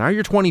 21 anymore. Now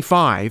you're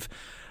 25.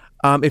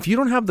 If you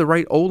don't have the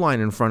right O-line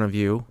in front of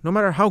you, no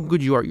matter how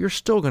good you are, you're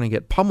still going to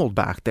get pummeled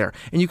back there.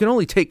 And you can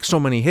only take so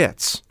many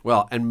hits.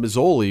 Well, and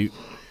Mazzoli,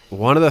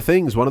 one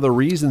of the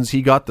reasons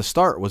he got the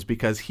start was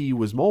because he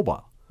was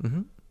mobile.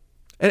 Mm-hmm.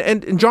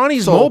 And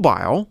Johnny's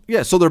mobile.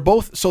 Yeah, so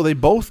they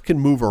both can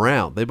move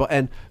around.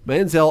 And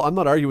Manziel, I'm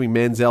not arguing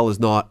Manziel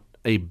is not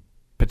a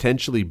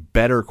potentially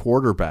better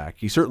quarterback.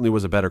 He certainly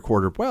was a better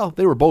quarterback. Well,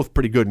 they were both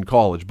pretty good in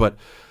college, but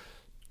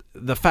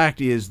the fact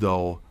is,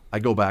 though, I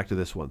go back to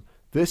this one.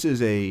 This is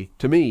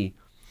to me,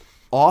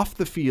 off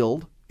the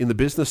field, in the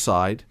business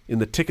side, in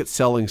the ticket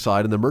selling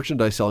side, in the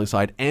merchandise selling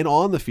side, and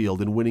on the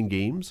field in winning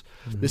games,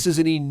 this is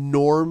an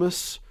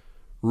enormous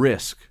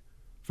risk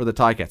for the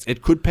Ticats.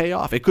 It could pay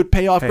off. It could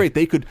pay off great.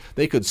 They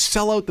could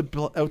sell out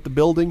the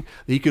building.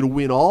 He could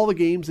win all the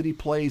games that he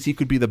plays. He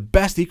could be the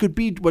best. He could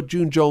be what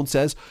June Jones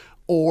says,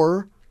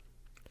 or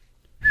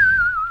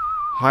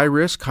high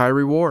risk, high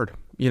reward.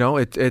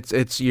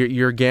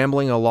 You're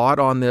gambling a lot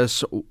on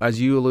this, as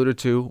you alluded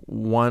to,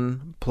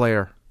 one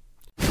player.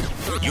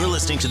 You're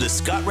listening to The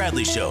Scott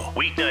Radley Show,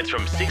 weeknights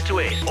from 6 to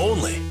 8,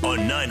 only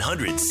on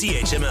 900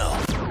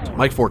 CHML.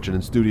 Mike Fortune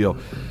in studio. A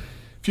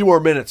few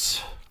more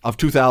minutes of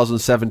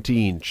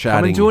 2017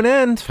 chatting.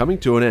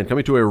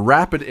 Coming to a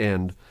rapid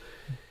end.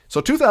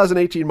 So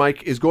 2018,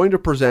 Mike, is going to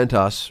present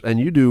us, and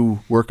you do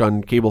work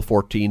on Cable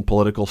 14,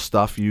 political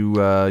stuff.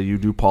 You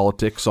do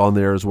politics on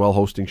there as well,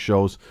 hosting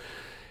shows.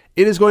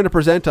 It is going to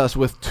present us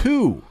with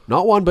two,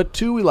 not one, but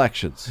two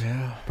elections,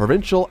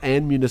 provincial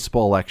and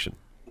municipal election.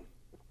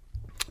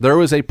 There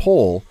was a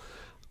poll,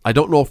 I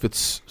don't know if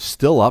it's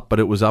still up, but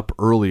it was up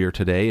earlier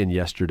today and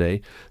yesterday.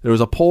 There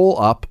was a poll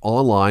up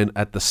online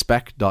at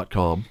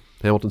thespec.com,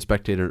 Hamilton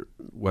Spectator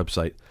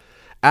website,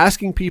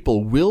 asking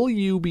people, will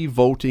you be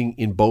voting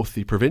in both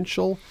the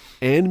provincial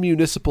and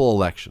municipal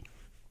election?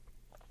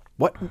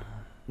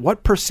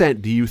 What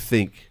percent do you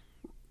think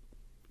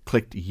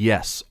clicked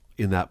yes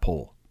in that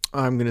poll?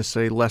 I'm going to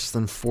say less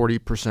than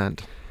 40%.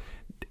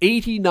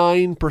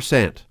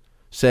 89%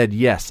 said,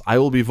 yes, I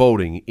will be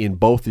voting in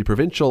both the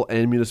provincial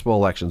and municipal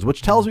elections,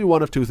 which tells me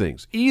one of two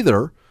things.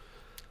 Either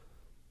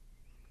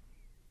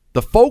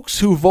the folks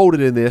who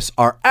voted in this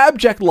are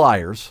abject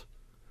liars,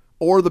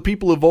 or the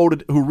people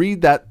who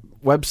read that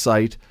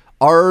website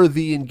are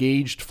the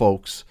engaged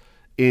folks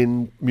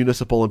in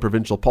municipal and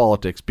provincial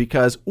politics,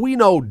 because we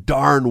know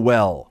darn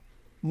well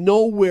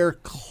nowhere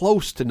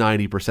close to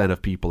 90%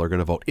 of people are going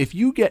to vote. If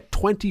you get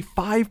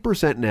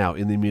 25% now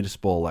in the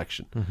municipal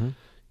election,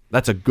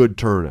 that's a good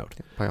turnout.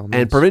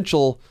 And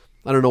provincial,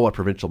 I don't know what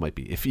provincial might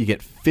be. If you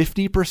get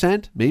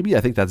 50%, maybe,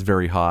 I think that's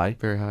very high.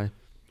 Very high.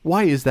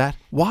 Why is that?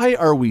 Why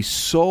are we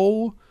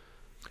talk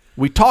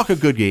a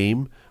good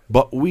game,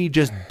 but we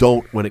just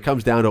don't, when it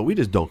comes down to it, we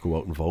just don't go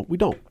out and vote. We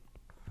don't.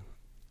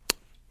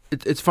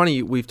 It's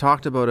funny, we've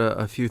talked about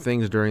a few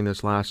things during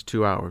this last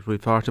 2 hours.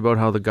 We've talked about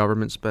how the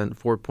government spent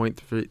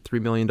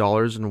 $4.3 million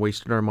and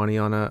wasted our money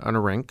on a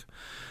rink.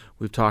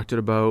 We've talked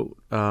about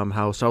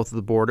how south of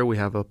the border we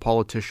have a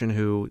politician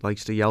who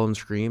likes to yell and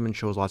scream and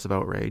shows lots of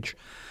outrage.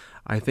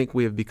 I think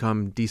we have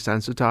become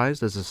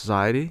desensitized as a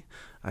society.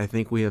 I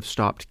think we have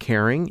stopped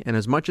caring. And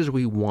as much as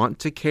we want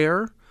to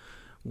care,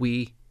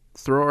 we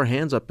throw our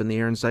hands up in the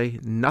air and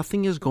say,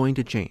 nothing is going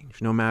to change.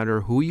 No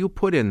matter who you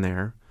put in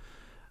there,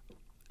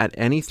 at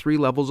any three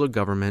levels of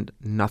government,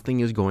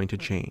 nothing is going to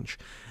change.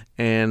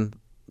 And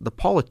the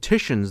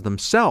politicians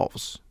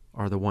themselves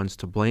are the ones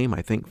to blame,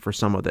 I think, for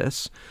some of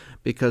this,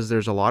 because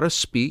there's a lot of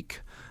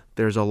speak,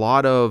 there's a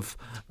lot of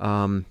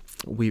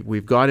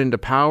we've got into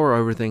power,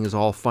 everything is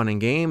all fun and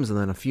games, and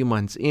then a few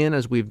months in,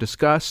 as we've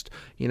discussed,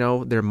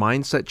 their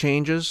mindset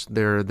changes,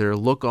 their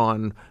look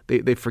on,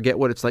 they forget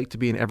what it's like to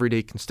be an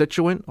everyday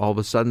constituent. All of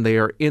a sudden they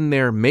are in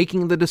there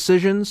making the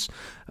decisions.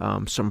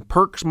 Some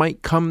perks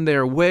might come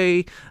their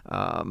way.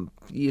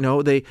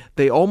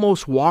 They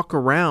almost walk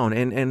around,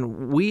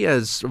 and we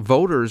as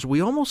voters,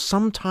 we almost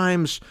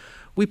sometimes,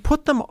 we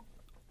put them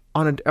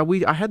on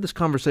I had this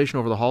conversation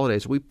over the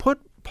holidays. We put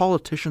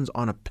politicians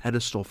on a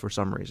pedestal for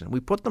some reason.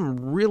 We put them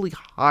really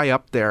high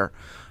up there,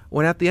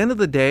 when at the end of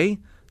the day,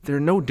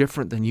 they're no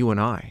different than you and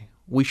I.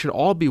 We should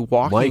all be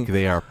walking. Mike,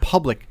 they are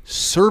public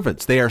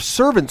servants. They are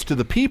servants to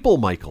the people,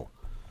 Michael.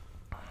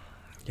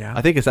 Yeah.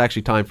 I think it's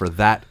actually time for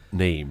that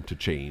name to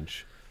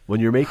change. When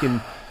you're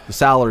making the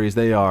salaries,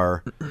 they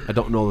are, I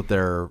don't know that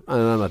they're,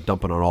 I'm not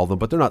dumping on all of them,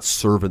 but they're not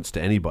servants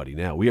to anybody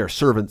now. We are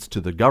servants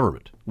to the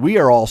government. We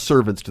are all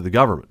servants to the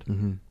government.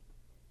 Mm-hmm.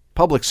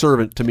 Public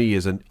servant to me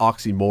is an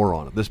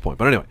oxymoron at this point.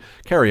 But anyway,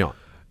 carry on.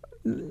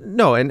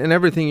 No, and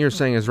everything you're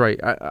saying is right.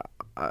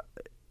 I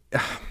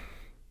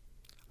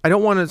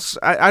don't want to.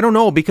 I don't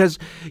know, because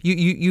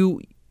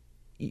you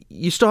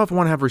still have to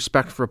want to have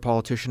respect for a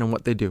politician and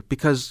what they do,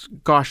 because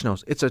gosh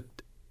knows it's a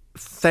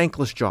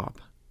thankless job.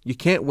 You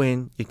can't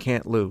win, you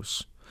can't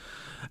lose,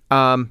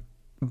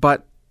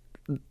 but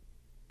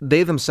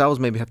they themselves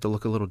maybe have to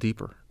look a little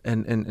deeper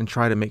and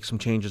try to make some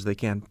changes they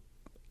can.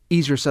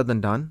 Easier said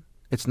than done.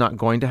 It's not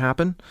going to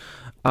happen.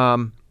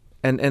 And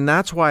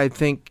that's why I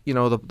think,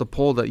 the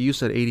poll that you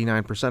said,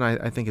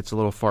 89%, I think it's a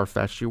little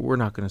far-fetched. We're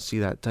not going to see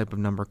that type of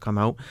number come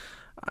out.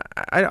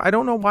 I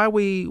don't know why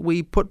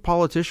we put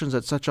politicians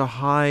at such a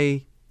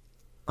high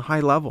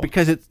level.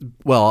 Because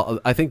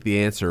I think the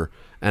answer,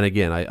 and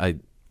again,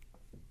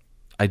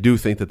 I do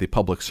think that the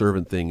public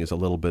servant thing is a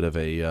little bit of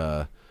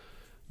a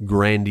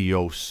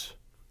grandiose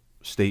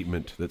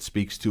statement that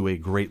speaks to a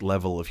great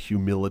level of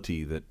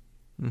humility that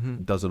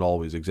doesn't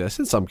always exist.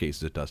 In some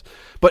cases it does.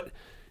 But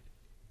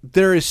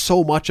there is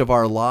so much of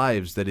our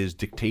lives that is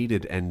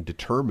dictated and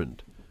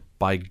determined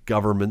by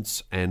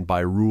governments and by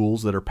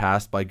rules that are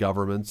passed by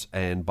governments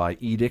and by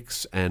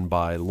edicts and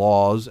by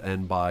laws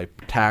and by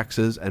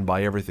taxes and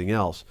by everything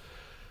else.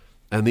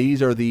 And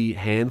these are the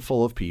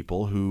handful of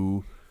people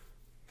who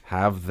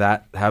have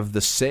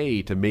the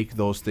say to make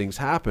those things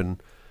happen.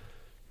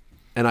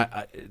 And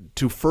I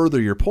to further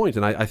your point,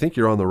 and I think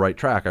you're on the right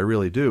track, I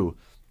really do,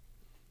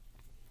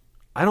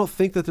 I don't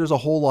think that there's a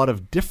whole lot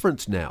of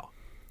difference now.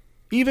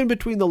 Even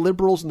between the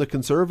Liberals and the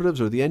Conservatives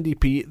or the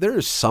NDP, there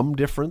is some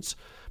difference,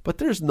 but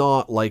there's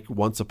not like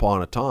once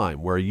upon a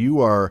time where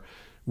you are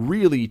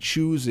really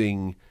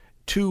choosing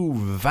two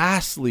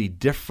vastly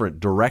different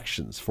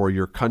directions for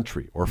your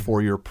country or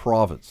for your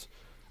province.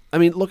 I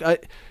mean, look,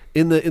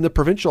 in the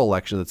provincial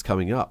election that's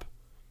coming up,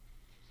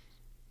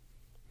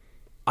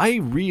 I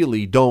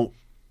really don't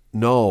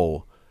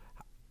know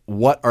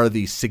what are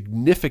the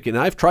significant,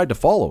 and I've tried to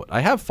follow it. I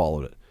have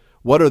followed it.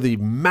 What are the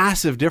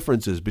massive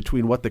differences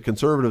between what the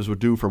Conservatives would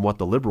do from what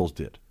the Liberals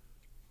did?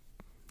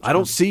 I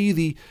don't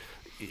see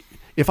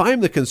if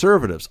I'm the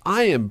Conservatives,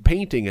 I'm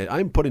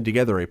putting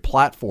together a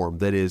platform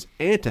that is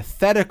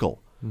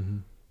antithetical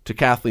to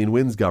Kathleen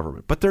Wynne's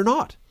government, but they're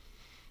not.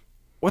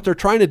 What they're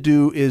trying to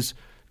do is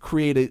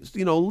create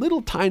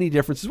little tiny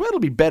differences. Well, it'll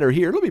be better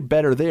here, it'll be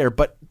better there,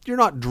 but you're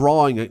not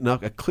drawing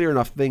a clear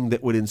enough thing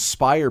that would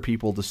inspire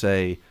people to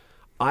say,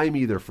 I'm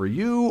either for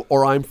you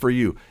or I'm for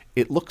you.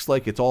 It looks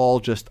like it's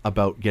all just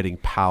about getting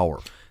power.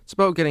 It's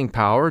about getting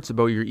power. It's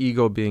about your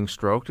ego being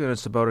stroked, and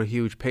it's about a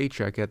huge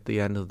paycheck at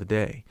the end of the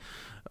day.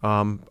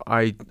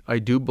 I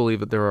do believe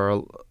that there are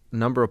a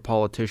number of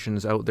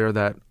politicians out there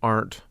that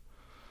aren't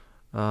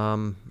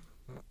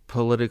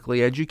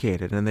politically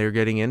educated, and they're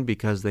getting in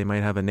because they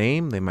might have a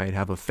name, they might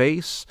have a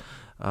face.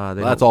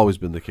 That's always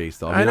been the case,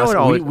 though. I know it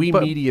always. We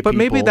media but people.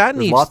 Maybe that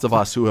there's lots of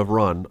us who have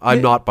run.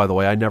 I'm not, by the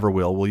way. I never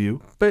will. Will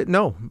you? But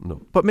no.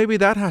 But maybe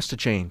that has to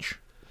change.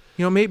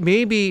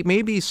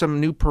 Maybe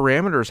some new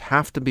parameters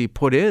have to be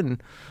put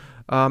in,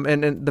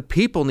 and the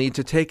people need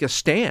to take a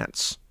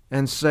stance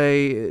and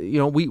say,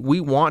 we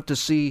want to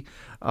see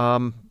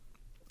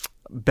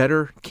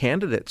better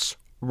candidates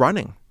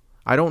running.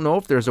 I don't know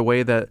if there's a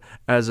way that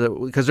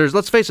because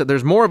let's face it,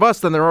 there's more of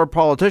us than there are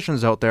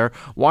politicians out there.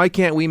 Why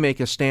can't we make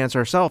a stance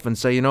ourselves and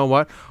say, you know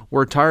what,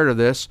 we're tired of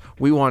this.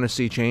 We want to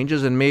see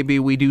changes, and maybe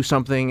we do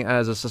something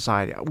as a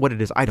society. What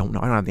it is, I don't know.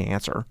 I don't have the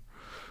answer.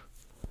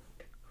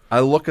 I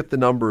look at the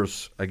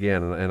numbers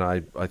again, and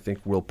I think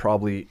we'll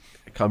probably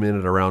come in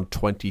at around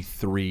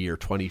 23 or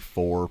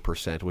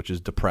 24%, which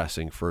is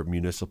depressing for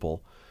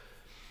municipal,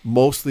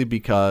 mostly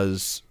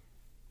because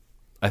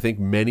I think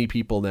many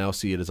people now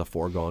see it as a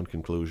foregone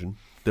conclusion.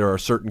 There are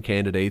certain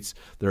candidates,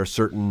 there are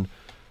certain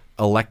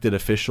elected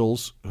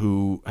officials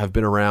who have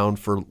been around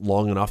for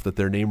long enough that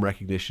their name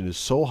recognition is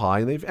so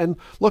high, and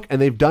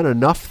they've done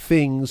enough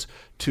things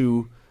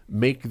to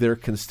make their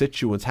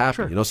constituents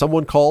happy. Sure.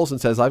 Someone calls and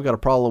says, I've got a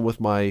problem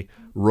with my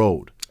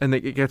road. And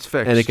it gets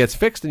fixed. And it gets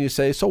fixed, and you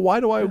say, so why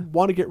do I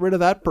want to get rid of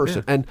that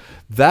person? Yeah. And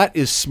that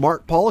is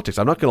smart politics.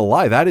 I'm not going to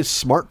lie. That is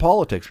smart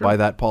politics by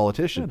that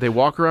politician. Yeah, they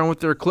walk around with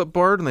their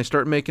clipboard, and they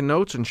start making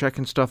notes and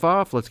checking stuff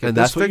off. Let's get and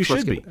this that's fixed.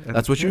 What you should be.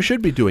 That's what you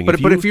should be doing.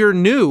 But if you're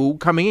new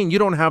coming in, you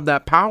don't have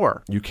that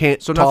power. You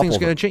can't So topple nothing's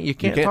going them. to change. You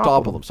can't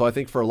topple them. So I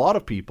think for a lot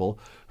of people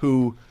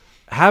who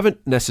haven't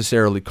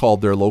necessarily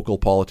called their local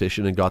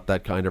politician and got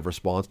that kind of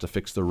response to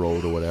fix the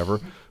road or whatever,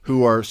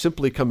 who are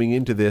simply coming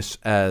into this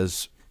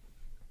as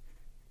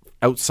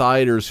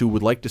outsiders who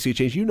would like to see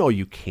change,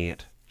 you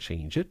can't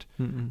change it.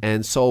 Mm-mm.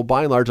 And so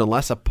by and large,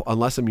 unless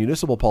a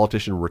municipal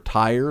politician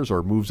retires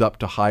or moves up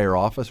to higher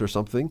office or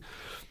something,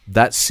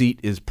 that seat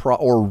is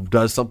or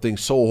does something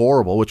so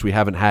horrible, which we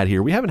haven't had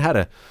here. We haven't had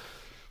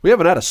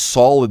a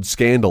solid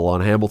scandal on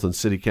Hamilton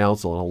City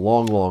Council in a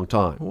long, long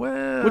time.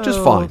 Well, which is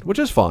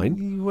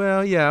fine.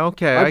 Well, yeah,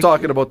 okay. I'm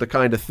talking about the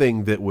kind of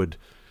thing that would,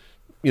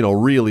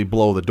 really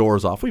blow the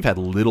doors off. We've had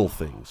little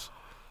things.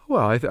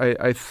 Well,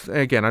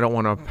 again, I don't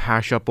want to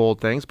hash up old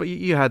things, but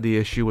you had the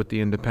issue with the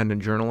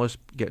independent journalist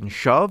getting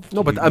shoved.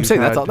 No, but I'm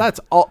saying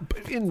that's all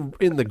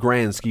in the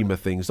grand scheme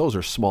of things. Those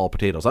are small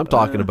potatoes. I'm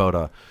talking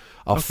about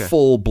a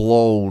full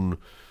blown,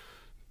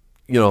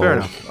 Fair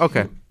enough.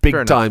 Okay.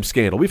 Big time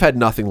scandal. We've had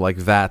nothing like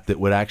that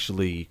would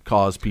actually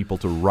cause people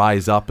to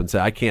rise up and say,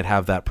 I can't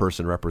have that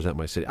person represent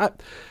my city.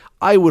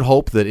 I would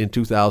hope that in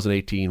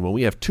 2018, when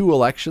we have 2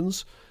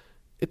 elections,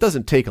 it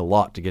doesn't take a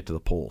lot to get to the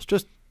polls.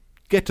 Just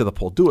get to the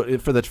poll. Do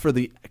it for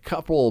the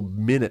couple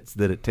minutes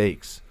that it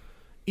takes.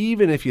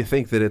 Even if you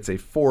think that it's a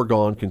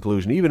foregone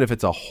conclusion, even if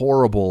it's a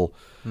horrible,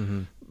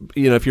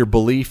 if your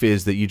belief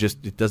is that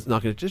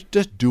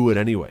just do it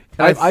anyway.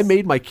 I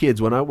made my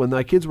kids when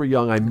my kids were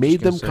young. I made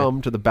them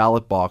come to the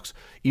ballot box,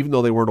 even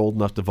though they weren't old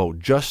enough to vote,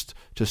 just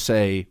to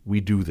say we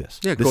do this.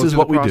 Yeah, this is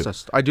what we do.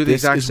 I do the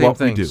exact same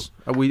things.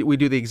 We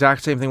do the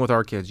exact same thing with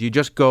our kids. You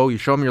just go, you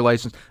show them your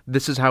license.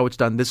 This is how it's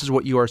done. This is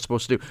what you are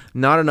supposed to do.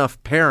 Not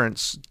enough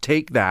parents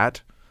take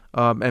that,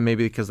 and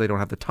maybe because they don't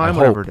have the time,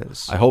 whatever it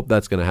is. I hope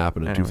that's going to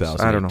happen in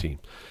 2018. I don't know.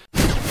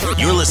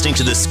 You're listening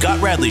to The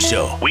Scott Radley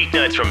Show,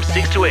 weeknights from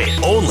 6 to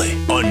 8, only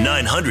on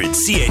 900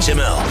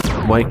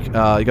 CHML. Mike,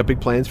 you got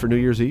big plans for New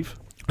Year's Eve?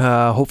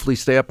 Hopefully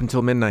stay up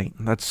until midnight.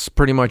 That's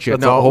pretty much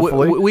it.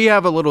 Hopefully. We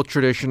have a little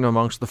tradition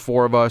amongst the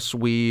 4 of us.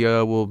 We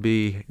will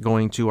be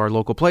going to our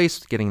local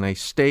place, getting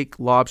nice steak,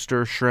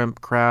 lobster,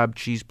 shrimp, crab,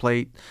 cheese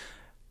plate,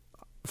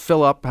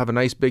 fill up, have a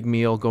nice big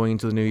meal going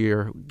into the new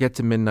year, get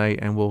to midnight,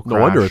 and we'll crash.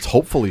 No wonder it's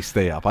hopefully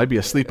stay up. I'd be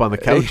asleep on the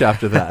couch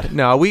after that.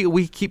 No,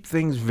 we keep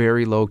things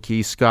very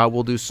low-key, Scott.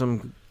 We'll do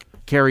some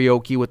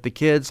karaoke with the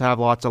kids, have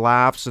lots of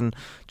laughs, and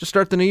just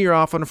start the new year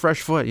off on a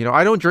fresh foot.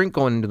 I don't drink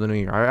going into the new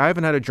year. I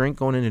haven't had a drink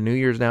going into New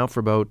Year's now for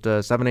about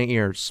 7-8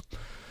 years.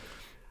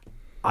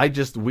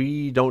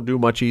 We don't do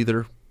much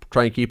either.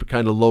 Try and keep it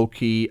kind of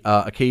low-key.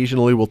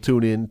 Occasionally we'll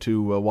tune in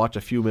to watch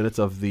a few minutes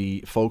of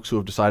the folks who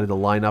have decided to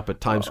line up at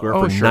Times Square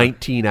for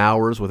 19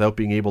 hours without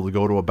being able to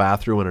go to a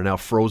bathroom and are now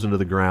frozen to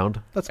the ground.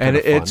 That's kind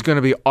of fun. It's going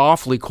to be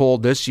awfully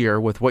cold this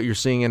year with what you're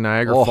seeing in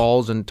Niagara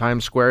Falls and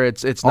Times Square.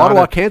 It's not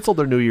Ottawa canceled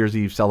their New Year's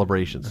Eve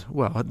celebrations.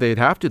 Well, they'd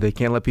have to. They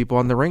can't let people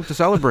on the rink to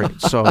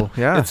celebrate. So,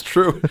 yeah. It's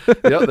true.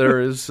 Yeah, there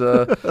is...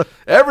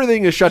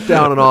 everything is shut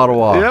down in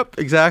Ottawa. Yep,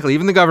 exactly.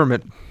 Even the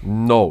government.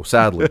 No,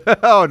 sadly.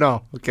 Oh,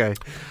 no. Okay.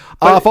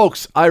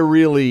 Folks, I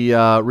really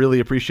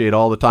appreciate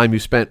all the time you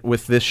spent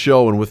with this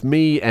show and with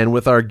me and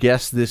with our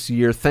guests this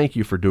year. Thank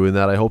you for doing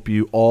that. I hope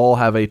you all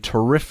have a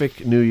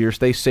terrific New Year.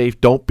 Stay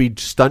safe. Don't be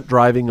stunt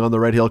driving on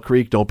the Red Hill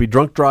Creek. Don't be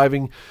drunk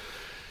driving.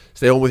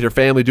 Stay home with your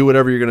family. Do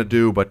whatever you're going to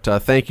do. But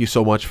thank you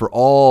so much for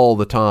all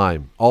the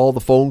time, all the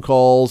phone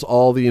calls,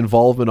 all the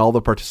involvement, all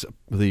the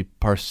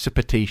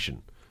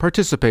participation.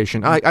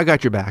 Participation. I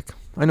got your back.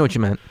 I know what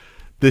you meant.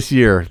 This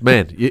year,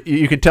 man,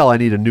 you can tell I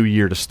need a new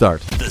year to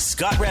start. The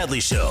Scott Radley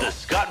Show. The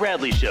Scott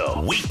Radley Show.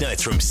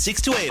 Weeknights from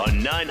 6 to 8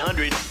 on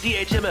 900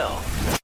 CHML.